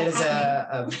 I think it is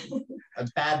a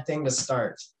bad thing to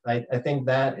start. I think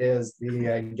that is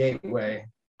the gateway.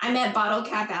 I'm at Bottle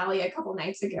Cap Alley a couple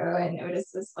nights ago, and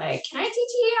Otis was like, "Can I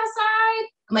TT outside?"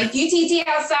 I'm like, "You TT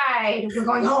outside. We're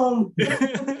going home." I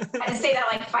had to say that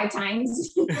like 5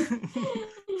 times.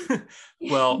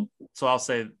 Well, so I'll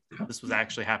say this was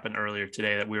actually happened earlier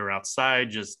today, that we were outside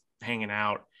just hanging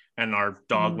out, and our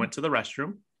dog went to the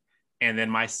restroom, and then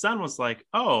my son was like,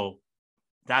 "Oh,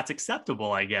 that's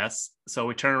acceptable, I guess." So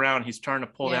we turn around, he's trying to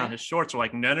pull down his shorts. We're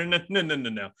like,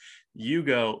 no. You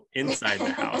go inside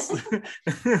the house.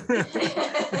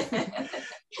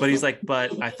 But he's like,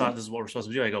 but I thought this is what we're supposed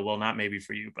to do. I go, well, not maybe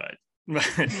for you, but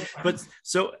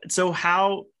so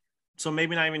how, so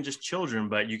maybe not even just children,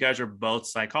 but you guys are both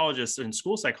psychologists and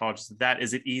school psychologists.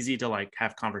 Is it easy to like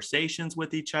have conversations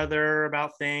with each other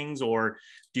about things? Or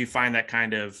do you find that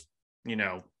kind of,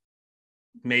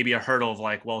 maybe a hurdle of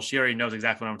like, well, she already knows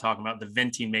exactly what I'm talking about. The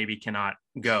venting maybe cannot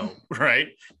go, right?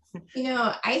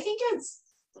 I think it's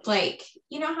like,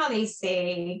 how they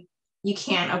say you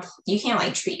can't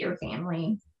like treat your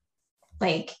family.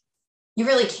 Like you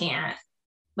really can't.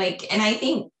 Like, and I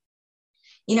think,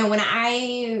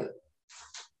 when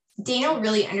Daniel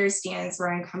really understands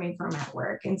where I'm coming from at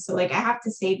work. And so like, I have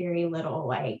to say very little,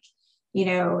 like,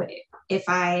 if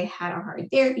I had a hard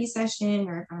therapy session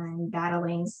or if I'm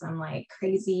battling some like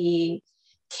crazy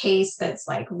case that's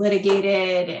like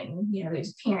litigated and, there's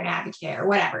a parent advocate or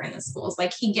whatever in the schools,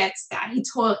 like he gets that. He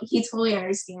totally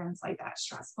understands like that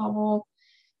stress level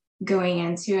going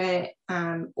into it.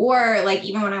 Or like,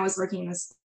 even when I was working in the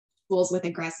schools with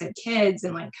aggressive kids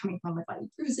and like coming home with like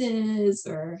bruises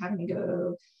or having to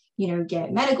go,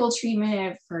 get medical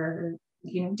treatment for,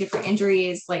 different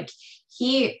injuries, like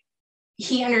he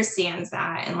understands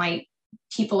that. And like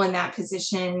people in that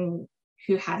position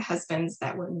who had husbands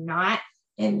that were not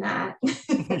in that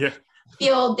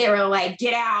field, they were like,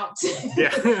 get out.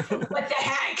 What the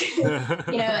heck?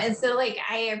 And so like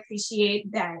I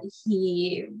appreciate that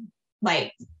he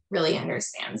like really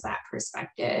understands that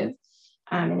perspective.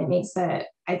 And it makes it,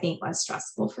 I think, less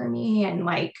stressful for me and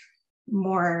like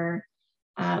more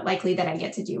likely that I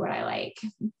get to do what I like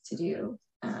to do.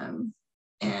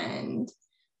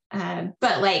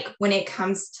 But like when it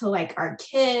comes to like our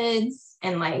kids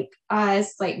and like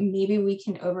us, like maybe we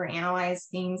can overanalyze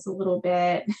things a little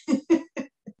bit.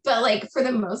 But like for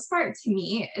the most part, to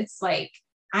me, it's like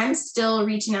I'm still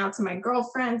reaching out to my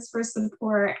girlfriends for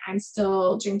support. I'm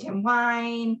still drinking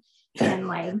wine and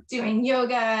like doing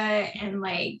yoga, and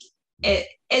like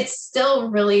it's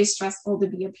still really stressful to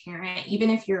be a parent, even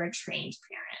if you're a trained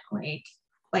parent,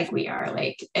 like we are.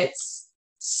 Like it's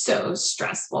so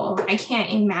stressful. I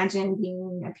can't imagine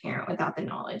being a parent without the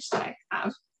knowledge that I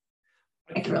have.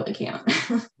 I really can't.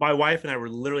 My wife and I were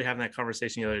literally having that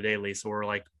conversation the other day, Lisa. We're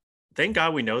like, thank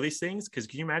God we know these things, because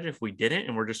can you imagine if we didn't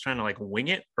and we're just trying to like wing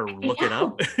it or look it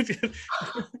up?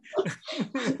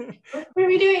 What are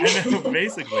we doing? I know,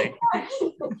 basically.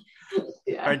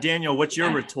 Yeah. All right, Daniel, what's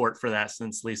your retort for that,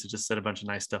 since Lisa just said a bunch of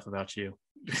nice stuff about you?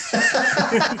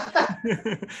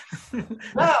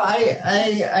 No,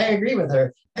 I agree with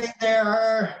her. I think there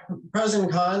are pros and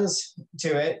cons to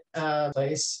it.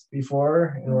 Place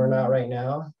before, and we're not right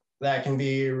now. That can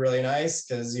be really nice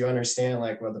because you understand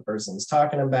like what the person's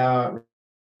talking about,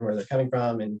 where they're coming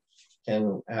from, and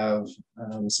can have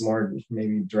some more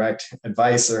maybe direct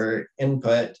advice or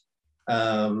input.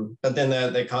 But then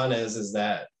the con is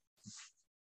that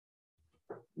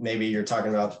maybe you're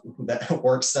talking about that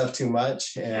work stuff too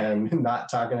much and not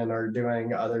talking or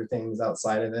doing other things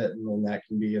outside of it, and then that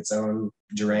can be its own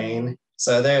drain.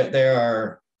 So there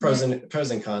are pros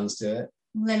and cons to it.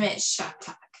 Limit shop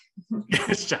talk.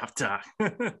 Shop talk.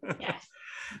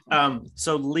 Yeah.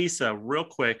 So Lisa, real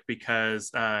quick,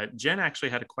 because Jen actually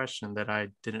had a question that I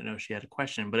didn't know she had a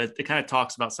question, but it kind of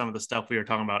talks about some of the stuff we were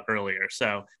talking about earlier.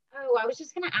 So I was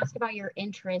just going to ask about your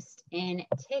interest in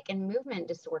tic and movement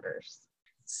disorders.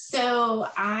 So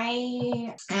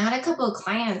I had a couple of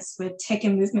clients with tic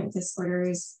and movement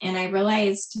disorders, and I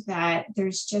realized that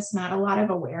there's just not a lot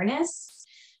of awareness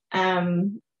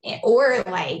or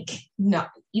like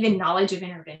not even knowledge of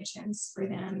interventions for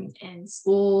them in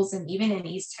schools and even in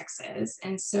East Texas.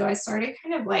 And so I started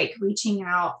kind of like reaching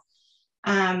out.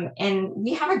 And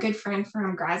we have a good friend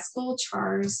from grad school,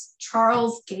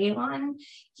 Charles Galen.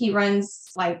 He runs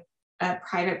like a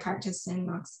private practice in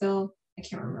Knoxville. I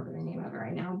can't remember the name of it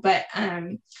right now, but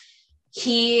I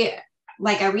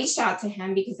reached out to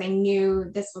him because I knew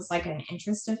this was like an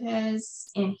interest of his,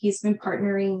 and he's been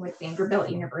partnering with Vanderbilt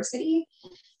University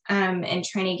and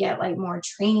trying to get like more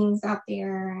trainings out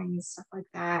there and stuff like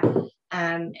that.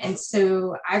 And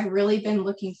so I've really been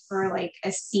looking for like a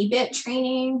CBIT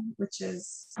training, which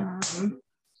is, oh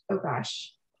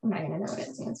gosh, I'm not going to know what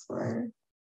it stands for.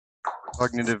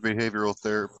 Cognitive behavioral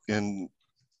therapy and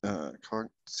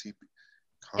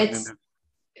It's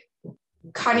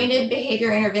cognitive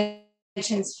behavior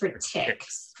interventions for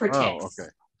tics. Oh, okay.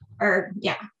 Or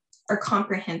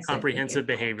comprehensive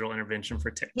behavioral intervention for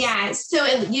tics. Yeah, so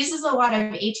it uses a lot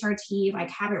of HRT, like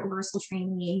habit reversal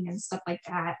training and stuff like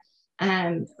that,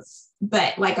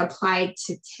 but like applied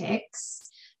to tics.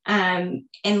 And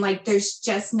like there's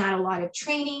just not a lot of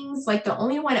trainings. Like the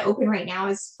only one open right now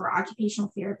is for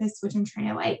occupational therapists, which I'm trying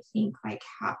to like think like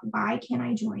why can't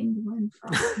I join one for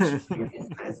occupational therapists?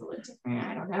 That is a little different.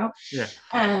 I don't know. Yeah.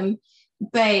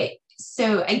 But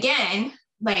so again,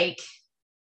 like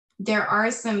there are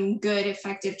some good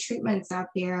effective treatments out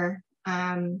there.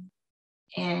 And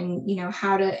you know,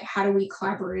 how do we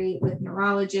collaborate with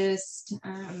neurologists?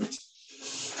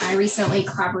 I recently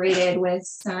collaborated with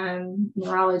some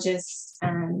neurologists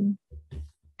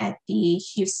at the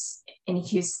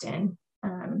Houston.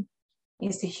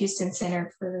 It's the Houston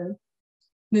Center for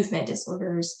Movement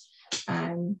Disorders.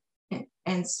 And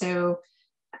so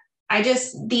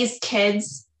these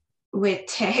kids with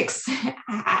tics,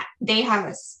 they have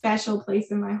a special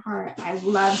place in my heart. I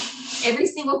love every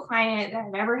single client that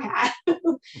I've ever had.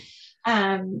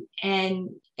 And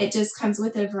it just comes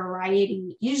with a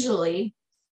variety, usually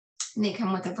they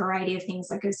come with a variety of things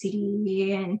like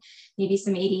OCD and maybe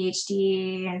some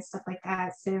ADHD and stuff like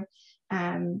that. So,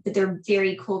 but they're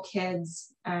very cool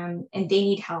kids, and they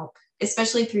need help,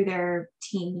 especially through their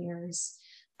teen years.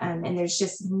 And there's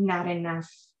just not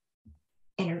enough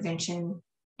intervention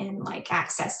and like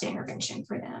access to intervention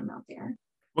for them out there.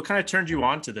 What kind of turned you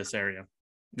on to this area?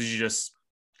 Did you just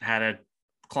had a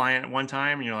client at one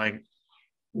time and you're like,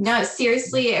 no,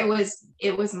 seriously, it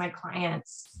was my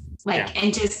clients, like, yeah.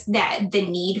 And just the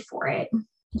need for it.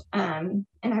 And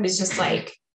I was just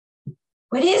like,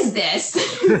 what is this?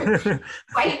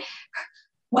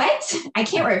 What? I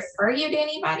can't refer you to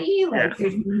anybody. Like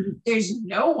there's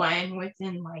no one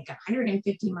within like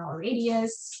 150-mile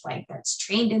radius, like that's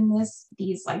trained in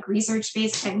these like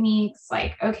research-based techniques.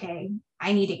 Like, okay,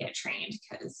 I need to get trained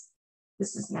because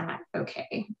this is not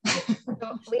okay.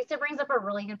 So Lisa brings up a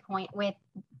really good point with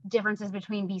differences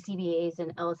between BCBAs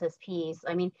and LSSPs.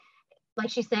 I mean, like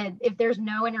she said, if there's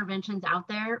no interventions out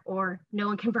there or no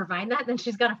one can provide that, then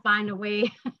she's got to find a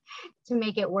way to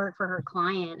make it work for her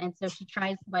client. And so she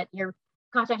tries, but you're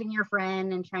contacting your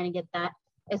friend and trying to get that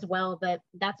as well. But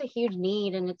that's a huge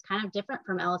need, and it's kind of different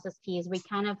from LSSPs. We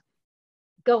kind of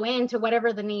go into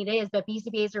whatever the need is, but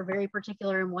BCBAs are very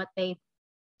particular in what they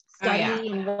study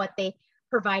and what they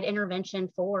provide intervention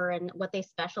for and what they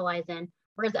specialize in.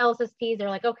 Whereas LSSPs, they're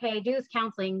like, okay, do this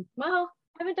counseling. Well,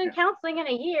 I haven't done counseling in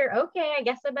a year. Okay, I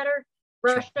guess I better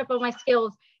brush up on my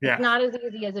skills. Yeah. It's not as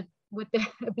easy as with the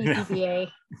BCBA.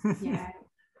 Yeah.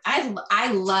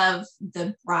 I love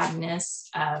the broadness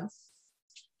of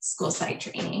school psych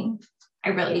training. I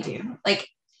really do. Like,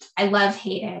 I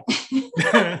hate it.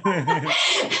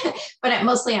 But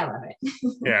mostly I love it.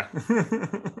 Yeah.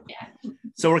 Yeah.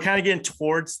 So we're kind of getting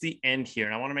towards the end here,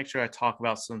 and I want to make sure I talk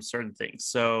about some certain things.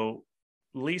 So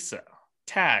Lisa,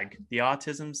 TAG, the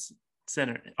Autism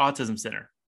Center.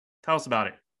 Tell us about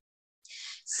it.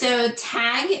 So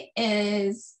TAG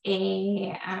is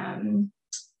it's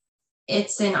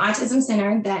an autism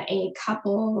center that a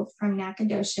couple from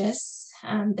Nacogdoches,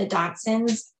 the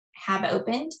Dotsons, have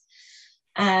opened.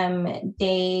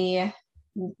 They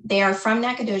are from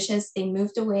Nacogdoches. They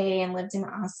moved away and lived in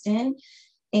Austin.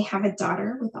 They have a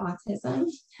daughter with autism.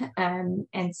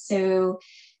 And so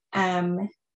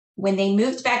when they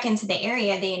moved back into the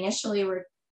area,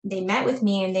 they met with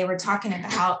me and they were talking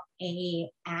about a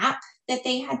app that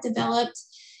they had developed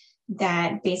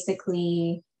that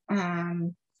basically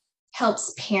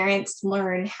helps parents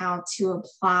learn how to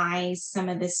apply some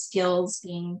of the skills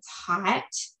being taught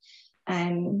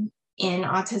in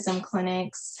autism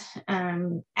clinics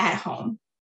at home.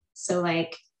 So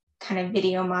like kind of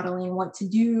video modeling what to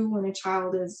do when a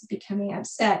child is becoming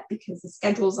upset because the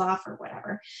schedule's off or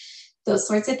whatever. Those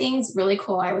sorts of things, really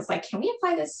cool. I was like, can we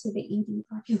apply this to the ED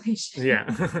population? Yeah.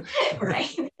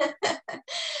 Right.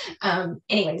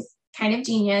 Anyways, kind of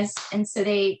genius. And so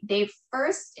they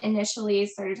first initially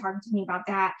started talking to me about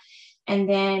that. And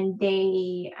then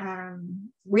they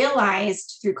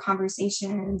realized through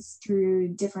conversations,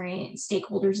 through different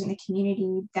stakeholders in the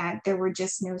community, that there were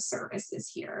just no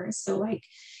services here. So like,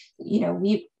 you know,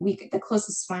 we the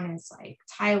closest one is like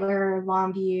Tyler,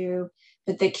 Longview,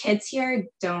 but the kids here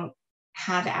don't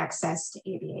have access to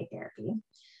ABA therapy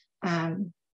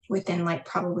within like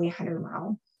probably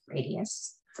 100-mile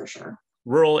radius for sure.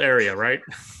 Rural area, right?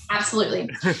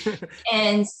 Absolutely.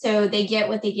 And so they get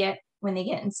what they get when they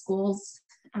get in schools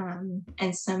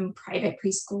and some private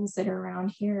preschools that are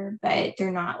around here, but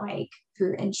they're not like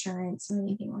through insurance or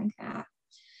anything like that.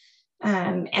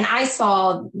 And I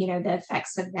saw, you know, the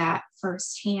effects of that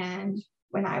firsthand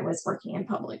when I was working in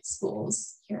public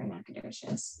schools here in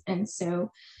Nacogdoches, and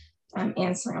so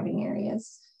and surrounding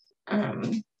areas.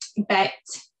 But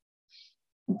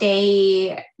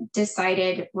they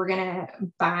decided we're gonna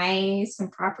buy some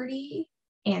property,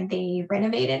 and they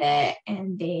renovated it,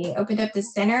 and they opened up the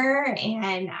center,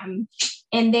 and I'm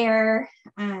in there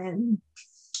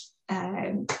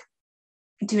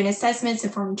doing assessments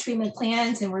and forming treatment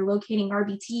plans, and we're locating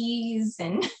RBTs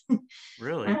and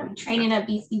really training up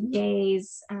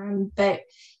BCBAs. But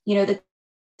you know, the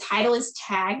title is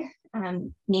TAG,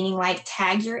 meaning like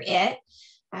tag you're it.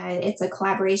 It's a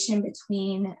collaboration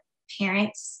between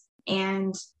parents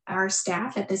and our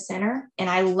staff at the center. And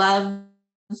I love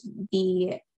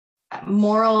the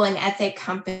moral and ethic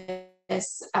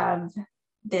compass of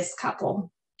this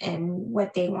couple and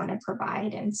what they want to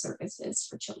provide and services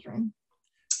for children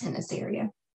in this area.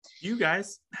 You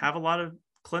guys have a lot of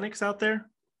clinics out there?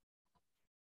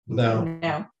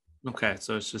 No. Okay,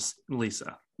 so it's just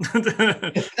Lisa.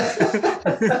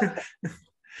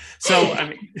 So I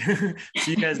mean,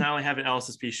 so you guys not only have an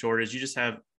LSSP shortage, you just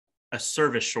have a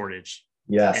service shortage.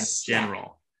 Yes. In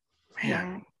general. Man.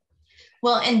 Yeah.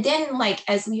 Well, and then like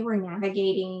as we were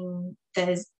navigating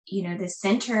the, you know, the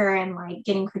center and like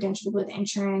getting credentialed with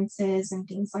insurances and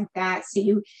things like that. So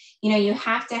you know, you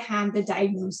have to have the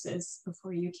diagnosis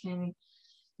before you can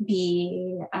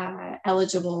be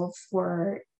eligible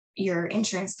for your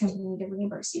insurance company to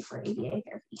reimburse you for ABA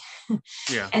therapy.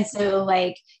 Yeah. And so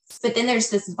like, but then there's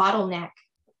this bottleneck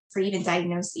for even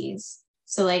diagnoses.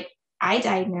 So like I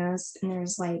diagnose, and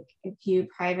there's like a few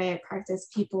private practice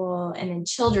people, and then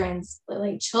children's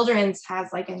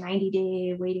has like a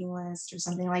 90-day waiting list or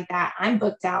something like that. I'm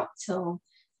booked out till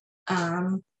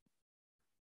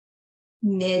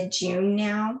mid-June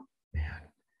now.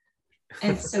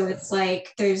 And so it's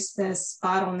like there's this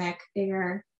bottleneck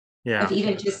there of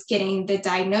even just getting the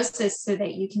diagnosis so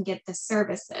that you can get the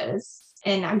services.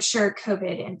 And I'm sure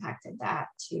COVID impacted that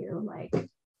too. Like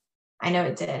I know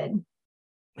it did.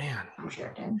 Man, I'm sure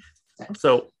it did.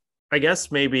 So I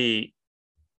guess maybe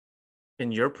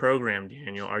in your program,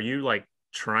 Daniel, are you like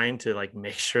trying to like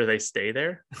make sure they stay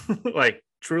there? Like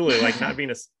truly, like not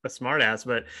being a smart ass,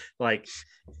 but like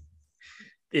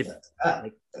if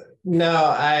no,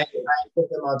 I give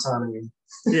them autonomy.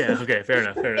 Yeah, okay, fair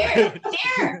enough. There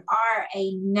are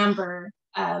a number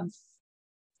of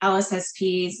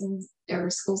LSSPs and or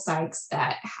school psychs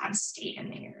that have stayed in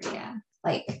the area,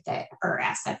 like that are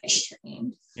SFA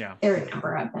trained. Yeah, there are a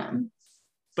number of them.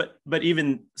 But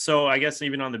even so, I guess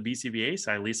even on the BCBA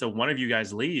side, Lisa, one of you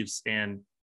guys leaves, and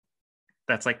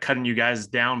that's like cutting you guys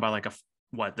down by like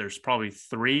there's probably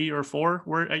 3 or 4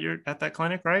 were at that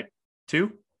clinic, right?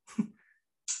 2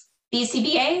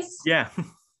 BCBAs? Yeah.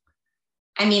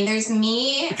 I mean, there's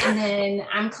me, and then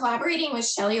I'm collaborating with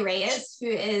Shelly Reyes, who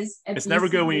is it's BCBA. Never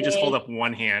good when you just hold up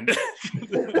one hand.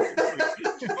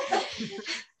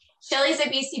 Shelly's a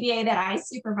BCBA that I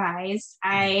supervised.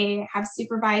 I have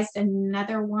supervised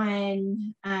another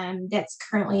one that's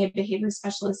currently a behavior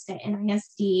specialist at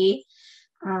NISD.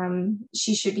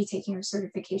 She should be taking her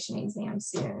certification exam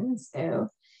soon. So,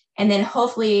 and then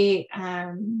hopefully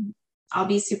I'll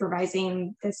be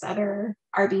supervising this other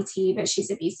RBT, but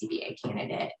she's a BCBA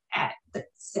candidate at the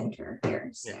center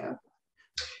here. So,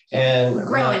 and we're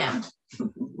growing them.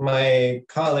 My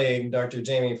colleague, Dr.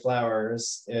 Jamie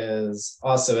Flowers, is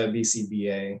also a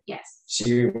BCBA. Yes.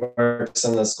 She works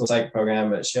on the school psych program,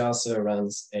 but she also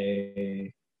runs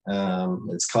a,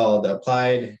 it's called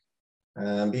Applied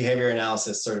Behavior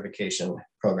Analysis Certification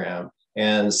Program.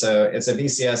 And so it's a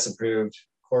BCS approved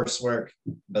coursework,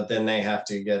 but then they have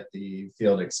to get the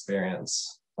field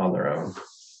experience on their own.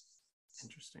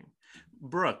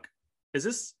 Brooke, is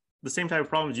this the same type of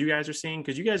problems you guys are seeing?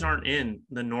 Because you guys aren't in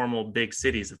the normal big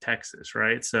cities of Texas,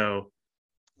 right? So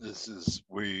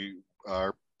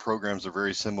our programs are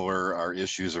very similar. Our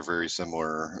issues are very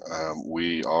similar.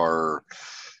 We are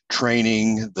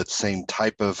training the same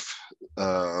type of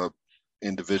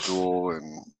individual,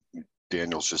 and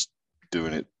Daniel's just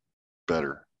doing it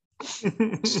better.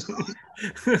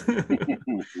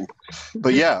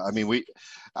 But yeah, I mean,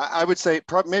 I would say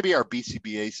maybe our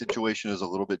BCBA situation is a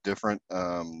little bit different,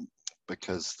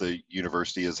 because the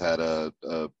university has had an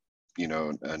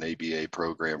ABA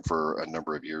program for a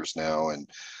number of years now, and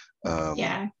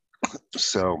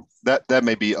so that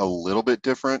may be a little bit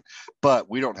different, but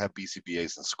we don't have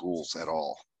BCBAs in schools at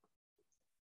all.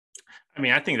 I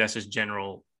mean, I think that's just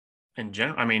general.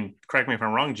 I mean, correct me if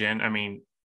I'm wrong, Jen. I mean,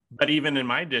 but even in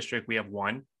my district, we have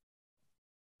one,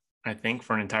 I think,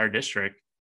 for an entire district.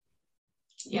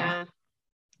 Yeah.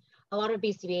 A lot of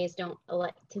BCBAs don't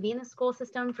elect to be in the school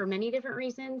system for many different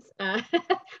reasons.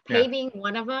 Pay being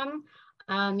one of them.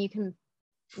 You can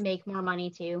make more money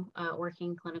too,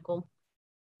 working clinical.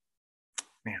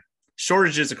 Man,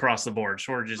 shortages across the board.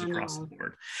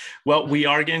 Well, we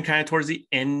are getting kind of towards the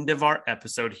end of our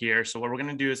episode here. So what we're going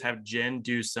to do is have Jen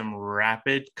do some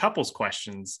rapid couples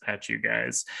questions at you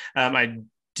guys.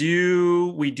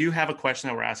 We do have a question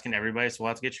that we're asking everybody, so we'll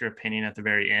have to get your opinion at the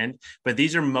very end, but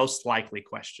these are most likely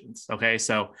questions. Okay.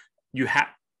 So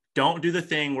don't do the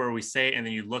thing where we say, and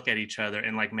then you look at each other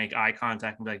and like make eye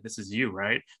contact and be like, this is you,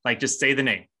 right? Like just say the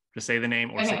name, or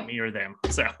say me or them.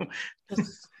 So,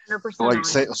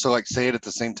 say it at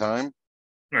the same time.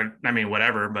 Or, I mean,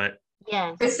 whatever, but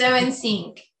yeah, we're so in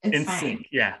sync. It's in fine. sync.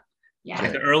 Yeah. Yeah.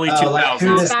 Like the early like who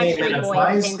 2000s. the statement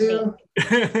applies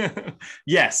to?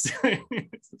 Yes.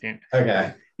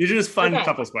 Okay. These are just fun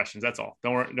couples questions. That's all.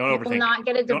 Don't overthink. Will not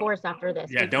get a divorce after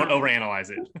this. Yeah, don't overanalyze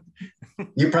it.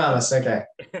 You promise. Okay.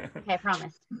 Okay,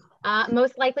 promise.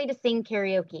 Most likely to sing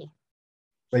karaoke.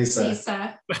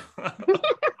 Lisa.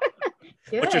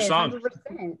 What's your song?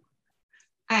 100%.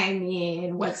 I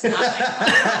mean, what's not?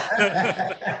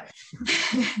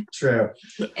 True.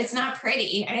 It's not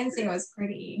pretty. I didn't say it was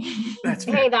pretty.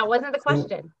 Hey, that wasn't the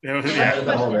question.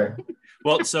 Yeah.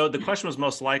 Well, so the question was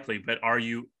most likely, but are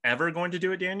you ever going to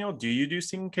do it, Daniel? Do you do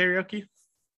singing karaoke?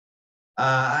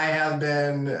 I have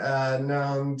been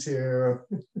known to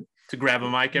grab a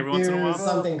mic every once in a while.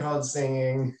 Something called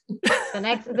singing.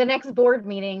 The next board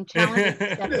meeting challenge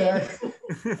accepted.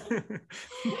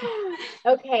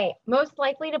 Okay, most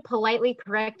likely to politely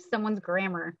correct someone's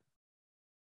grammar.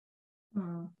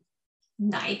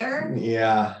 Neither.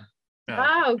 Yeah.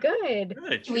 Oh, good.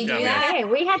 Can we do that? Okay,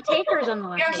 we had takers on the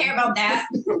list. We don't care about that.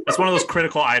 That's one of those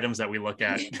critical items that we look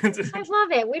at. I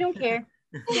love it. We don't care.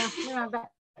 Yeah,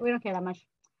 we don't care that much.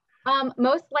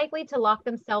 Most likely to lock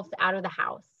themselves out of the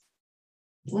house.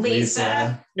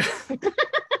 Lisa.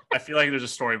 I feel like there's a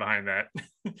story behind that.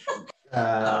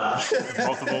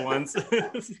 Multiple ones.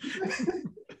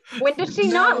 When does she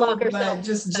not lock herself?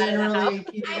 Just generally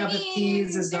keeping up with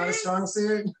keys is not a strong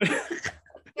suit.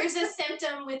 There's a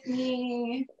symptom with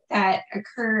me that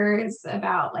occurs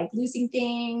about like losing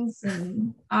things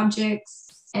and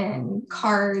objects and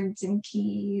cards and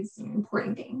keys and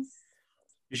important things.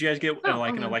 You should guys get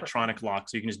an electronic lock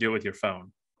so you can just do it with your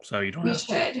phone. So you don't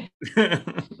should.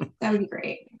 That would be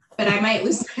great. But I might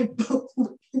lose my phone.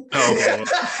 Oh, okay.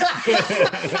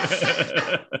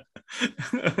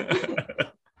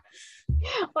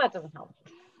 Well, that doesn't help.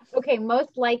 Okay,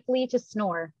 most likely to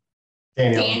snore.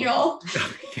 Daniel.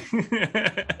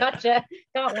 Gotcha.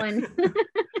 Got one.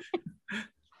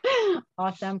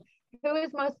 Awesome. Who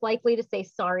is most likely to say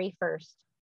sorry first?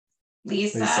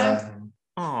 Lisa.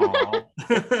 Aww.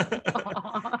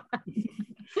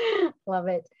 Love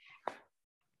it.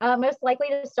 Most likely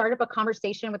to start up a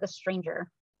conversation with a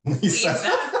stranger. Lisa.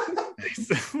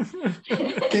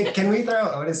 Can we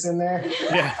throw Otis in there?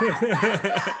 Yeah.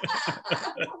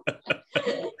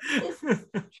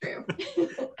 True.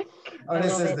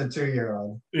 Otis is the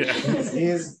 2-year-old. Yeah.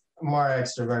 He's more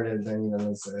extroverted than even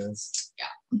Lisa is.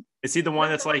 Yeah. Is he the one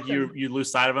that's like you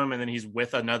lose sight of him and then he's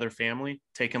with another family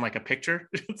taking like a picture?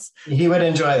 He would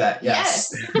enjoy that.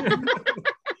 Yes.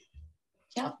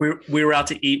 Yep. We were out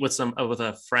to eat with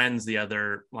friends the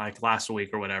other last week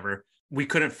or whatever. We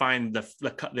couldn't find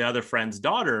the other friend's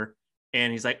daughter,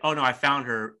 and he's like, "Oh no, I found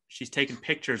her. She's taking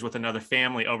pictures with another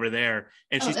family over there,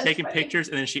 and she's taking pictures."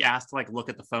 And then she asked to like look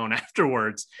at the phone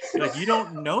afterwards. You're like, you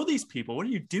don't know these people. What are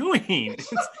you doing?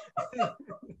 Well,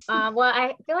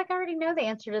 I feel like I already know the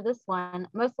answer to this one.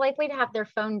 Most likely to have their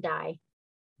phone die.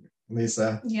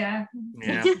 Lisa. Yeah.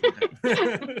 Yeah.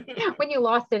 When you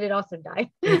lost it, it also died.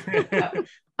 Who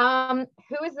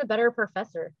is the better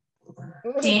professor?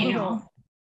 Daniel.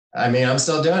 I mean, I'm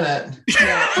still doing it.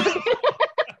 Yeah,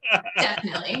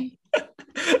 definitely.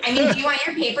 I mean, do you want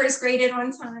your papers graded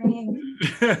on time?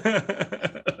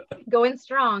 Going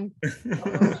strong.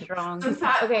 Going strong.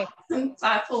 Okay. Some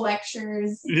thoughtful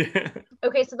lectures. Yeah.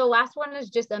 Okay, so the last one is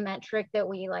just a metric that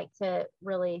we like to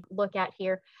really look at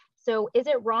here. So is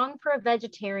it wrong for a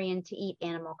vegetarian to eat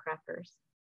animal crackers?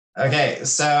 Okay,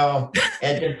 so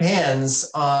it depends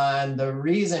on the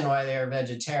reason why they are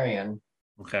vegetarian.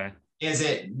 Okay. Is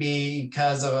it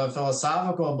because of a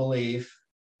philosophical belief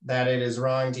that it is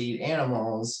wrong to eat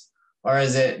animals, or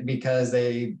is it because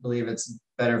they believe it's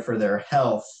better for their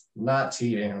health not to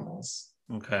eat animals?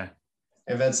 Okay.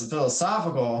 If it's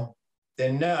philosophical,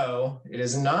 then no, it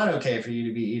is not okay for you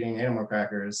to be eating animal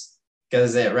crackers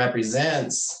because it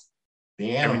represents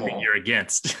the animal. Everything you're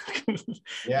against.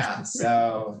 Yeah,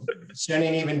 so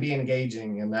shouldn't even be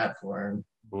engaging in that form.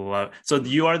 Love. So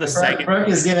you are the second. Brooke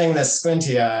is giving the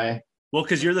squinty eye. Well,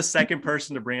 because you're the second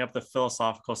person to bring up the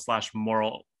philosophical /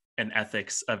 moral and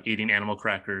ethics of eating animal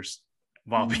crackers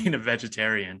while being a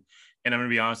vegetarian. And I'm going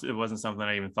to be honest, it wasn't something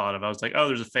I even thought of. I was like, oh,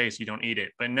 there's a face, you don't eat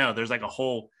it. But no, there's like a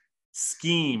whole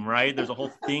scheme, right? There's a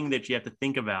whole thing that you have to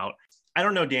think about. I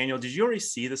don't know, Daniel, did you already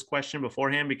see this question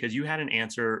beforehand? Because you had an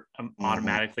answer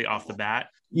automatically off the bat.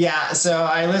 Yeah, so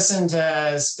I listened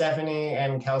to Stephanie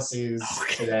and Kelsey's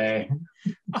today.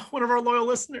 Oh, one of our loyal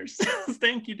listeners.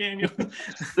 Thank you, Daniel.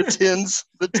 The tins.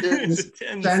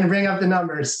 Trying to bring up the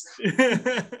numbers.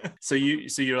 So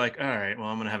you're like, all right, well,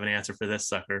 I'm gonna have an answer for this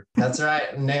sucker. That's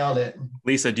right, nailed it.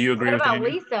 Lisa, do you agree What with about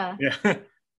Daniel? Lisa? Yeah.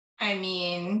 I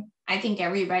mean, I think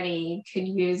everybody could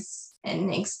use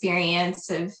an experience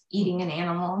of eating an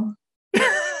animal.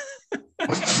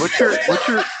 What's your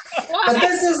But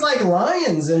this is like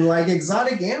lions and like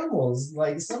exotic animals.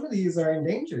 Like some of these are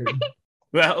endangered.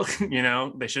 Well,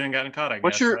 they shouldn't have gotten caught, I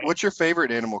guess. what's your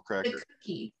favorite animal The cracker?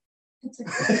 cookie. It's a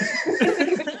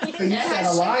But you said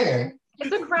a lion.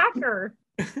 It's a cracker.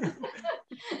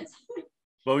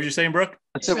 What was you saying, Brooke?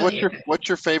 I said, really what's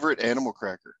your favorite animal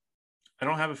cracker? I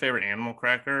don't have a favorite animal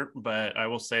cracker, but I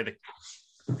will say the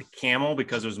camel,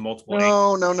 because there's multiple.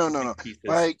 No. pieces.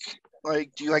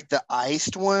 Like, do you like the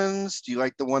iced ones? Do you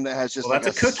like the one that has just Well, like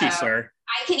that's a cookie, sir.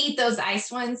 I can eat those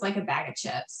iced ones like a bag of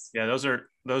chips. Yeah, those are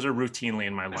routinely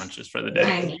in my lunches for the I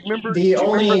day. mean, Remember The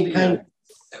only so good.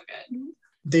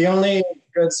 the only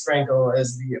good sprinkle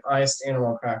is the iced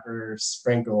animal cracker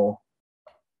sprinkle.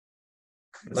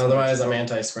 Otherwise, I'm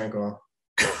anti-sprinkle.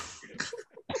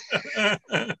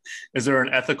 Is there an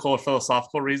ethical or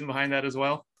philosophical reason behind that as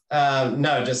well?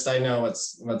 No, just I know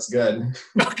what's good.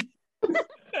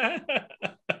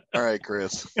 All right,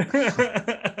 Chris.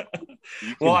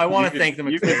 Well, I want to thank the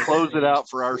You McClearys. can close it out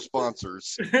for our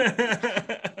sponsors.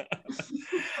 I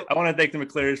want to thank the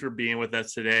McClearys for being with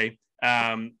us today.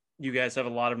 You guys have a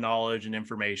lot of knowledge and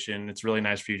information. It's really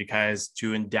nice for you guys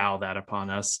to endow that upon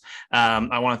us.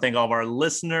 I want to thank all of our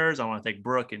listeners. I want to thank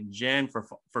Brooke and Jen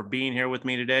for being here with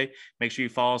me today. Make sure you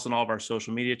follow us on all of our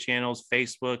social media channels,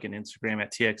 Facebook and Instagram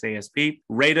at TXASP.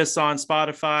 Rate us on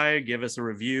Spotify. Give us a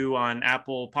review on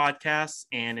Apple Podcasts.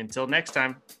 And until next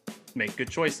time, make good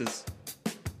choices.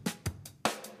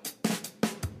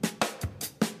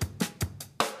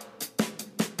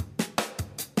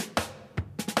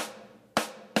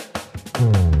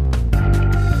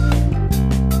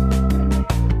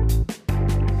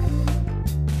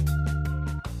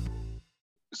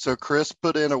 So Chris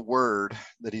put in a word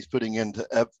that he's putting into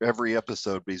every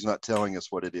episode, but he's not telling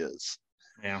us what it is.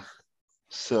 Yeah.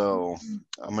 So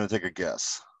I'm going to take a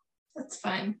guess. That's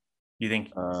fun. You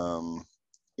think?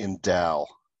 Endow.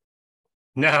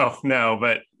 No,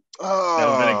 but that would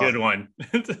have been a good one.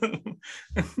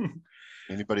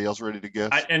 Anybody else ready to guess?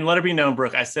 And let it be known,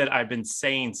 Brooke, I said I've been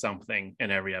saying something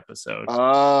in every episode.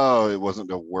 Oh, it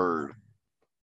wasn't a word.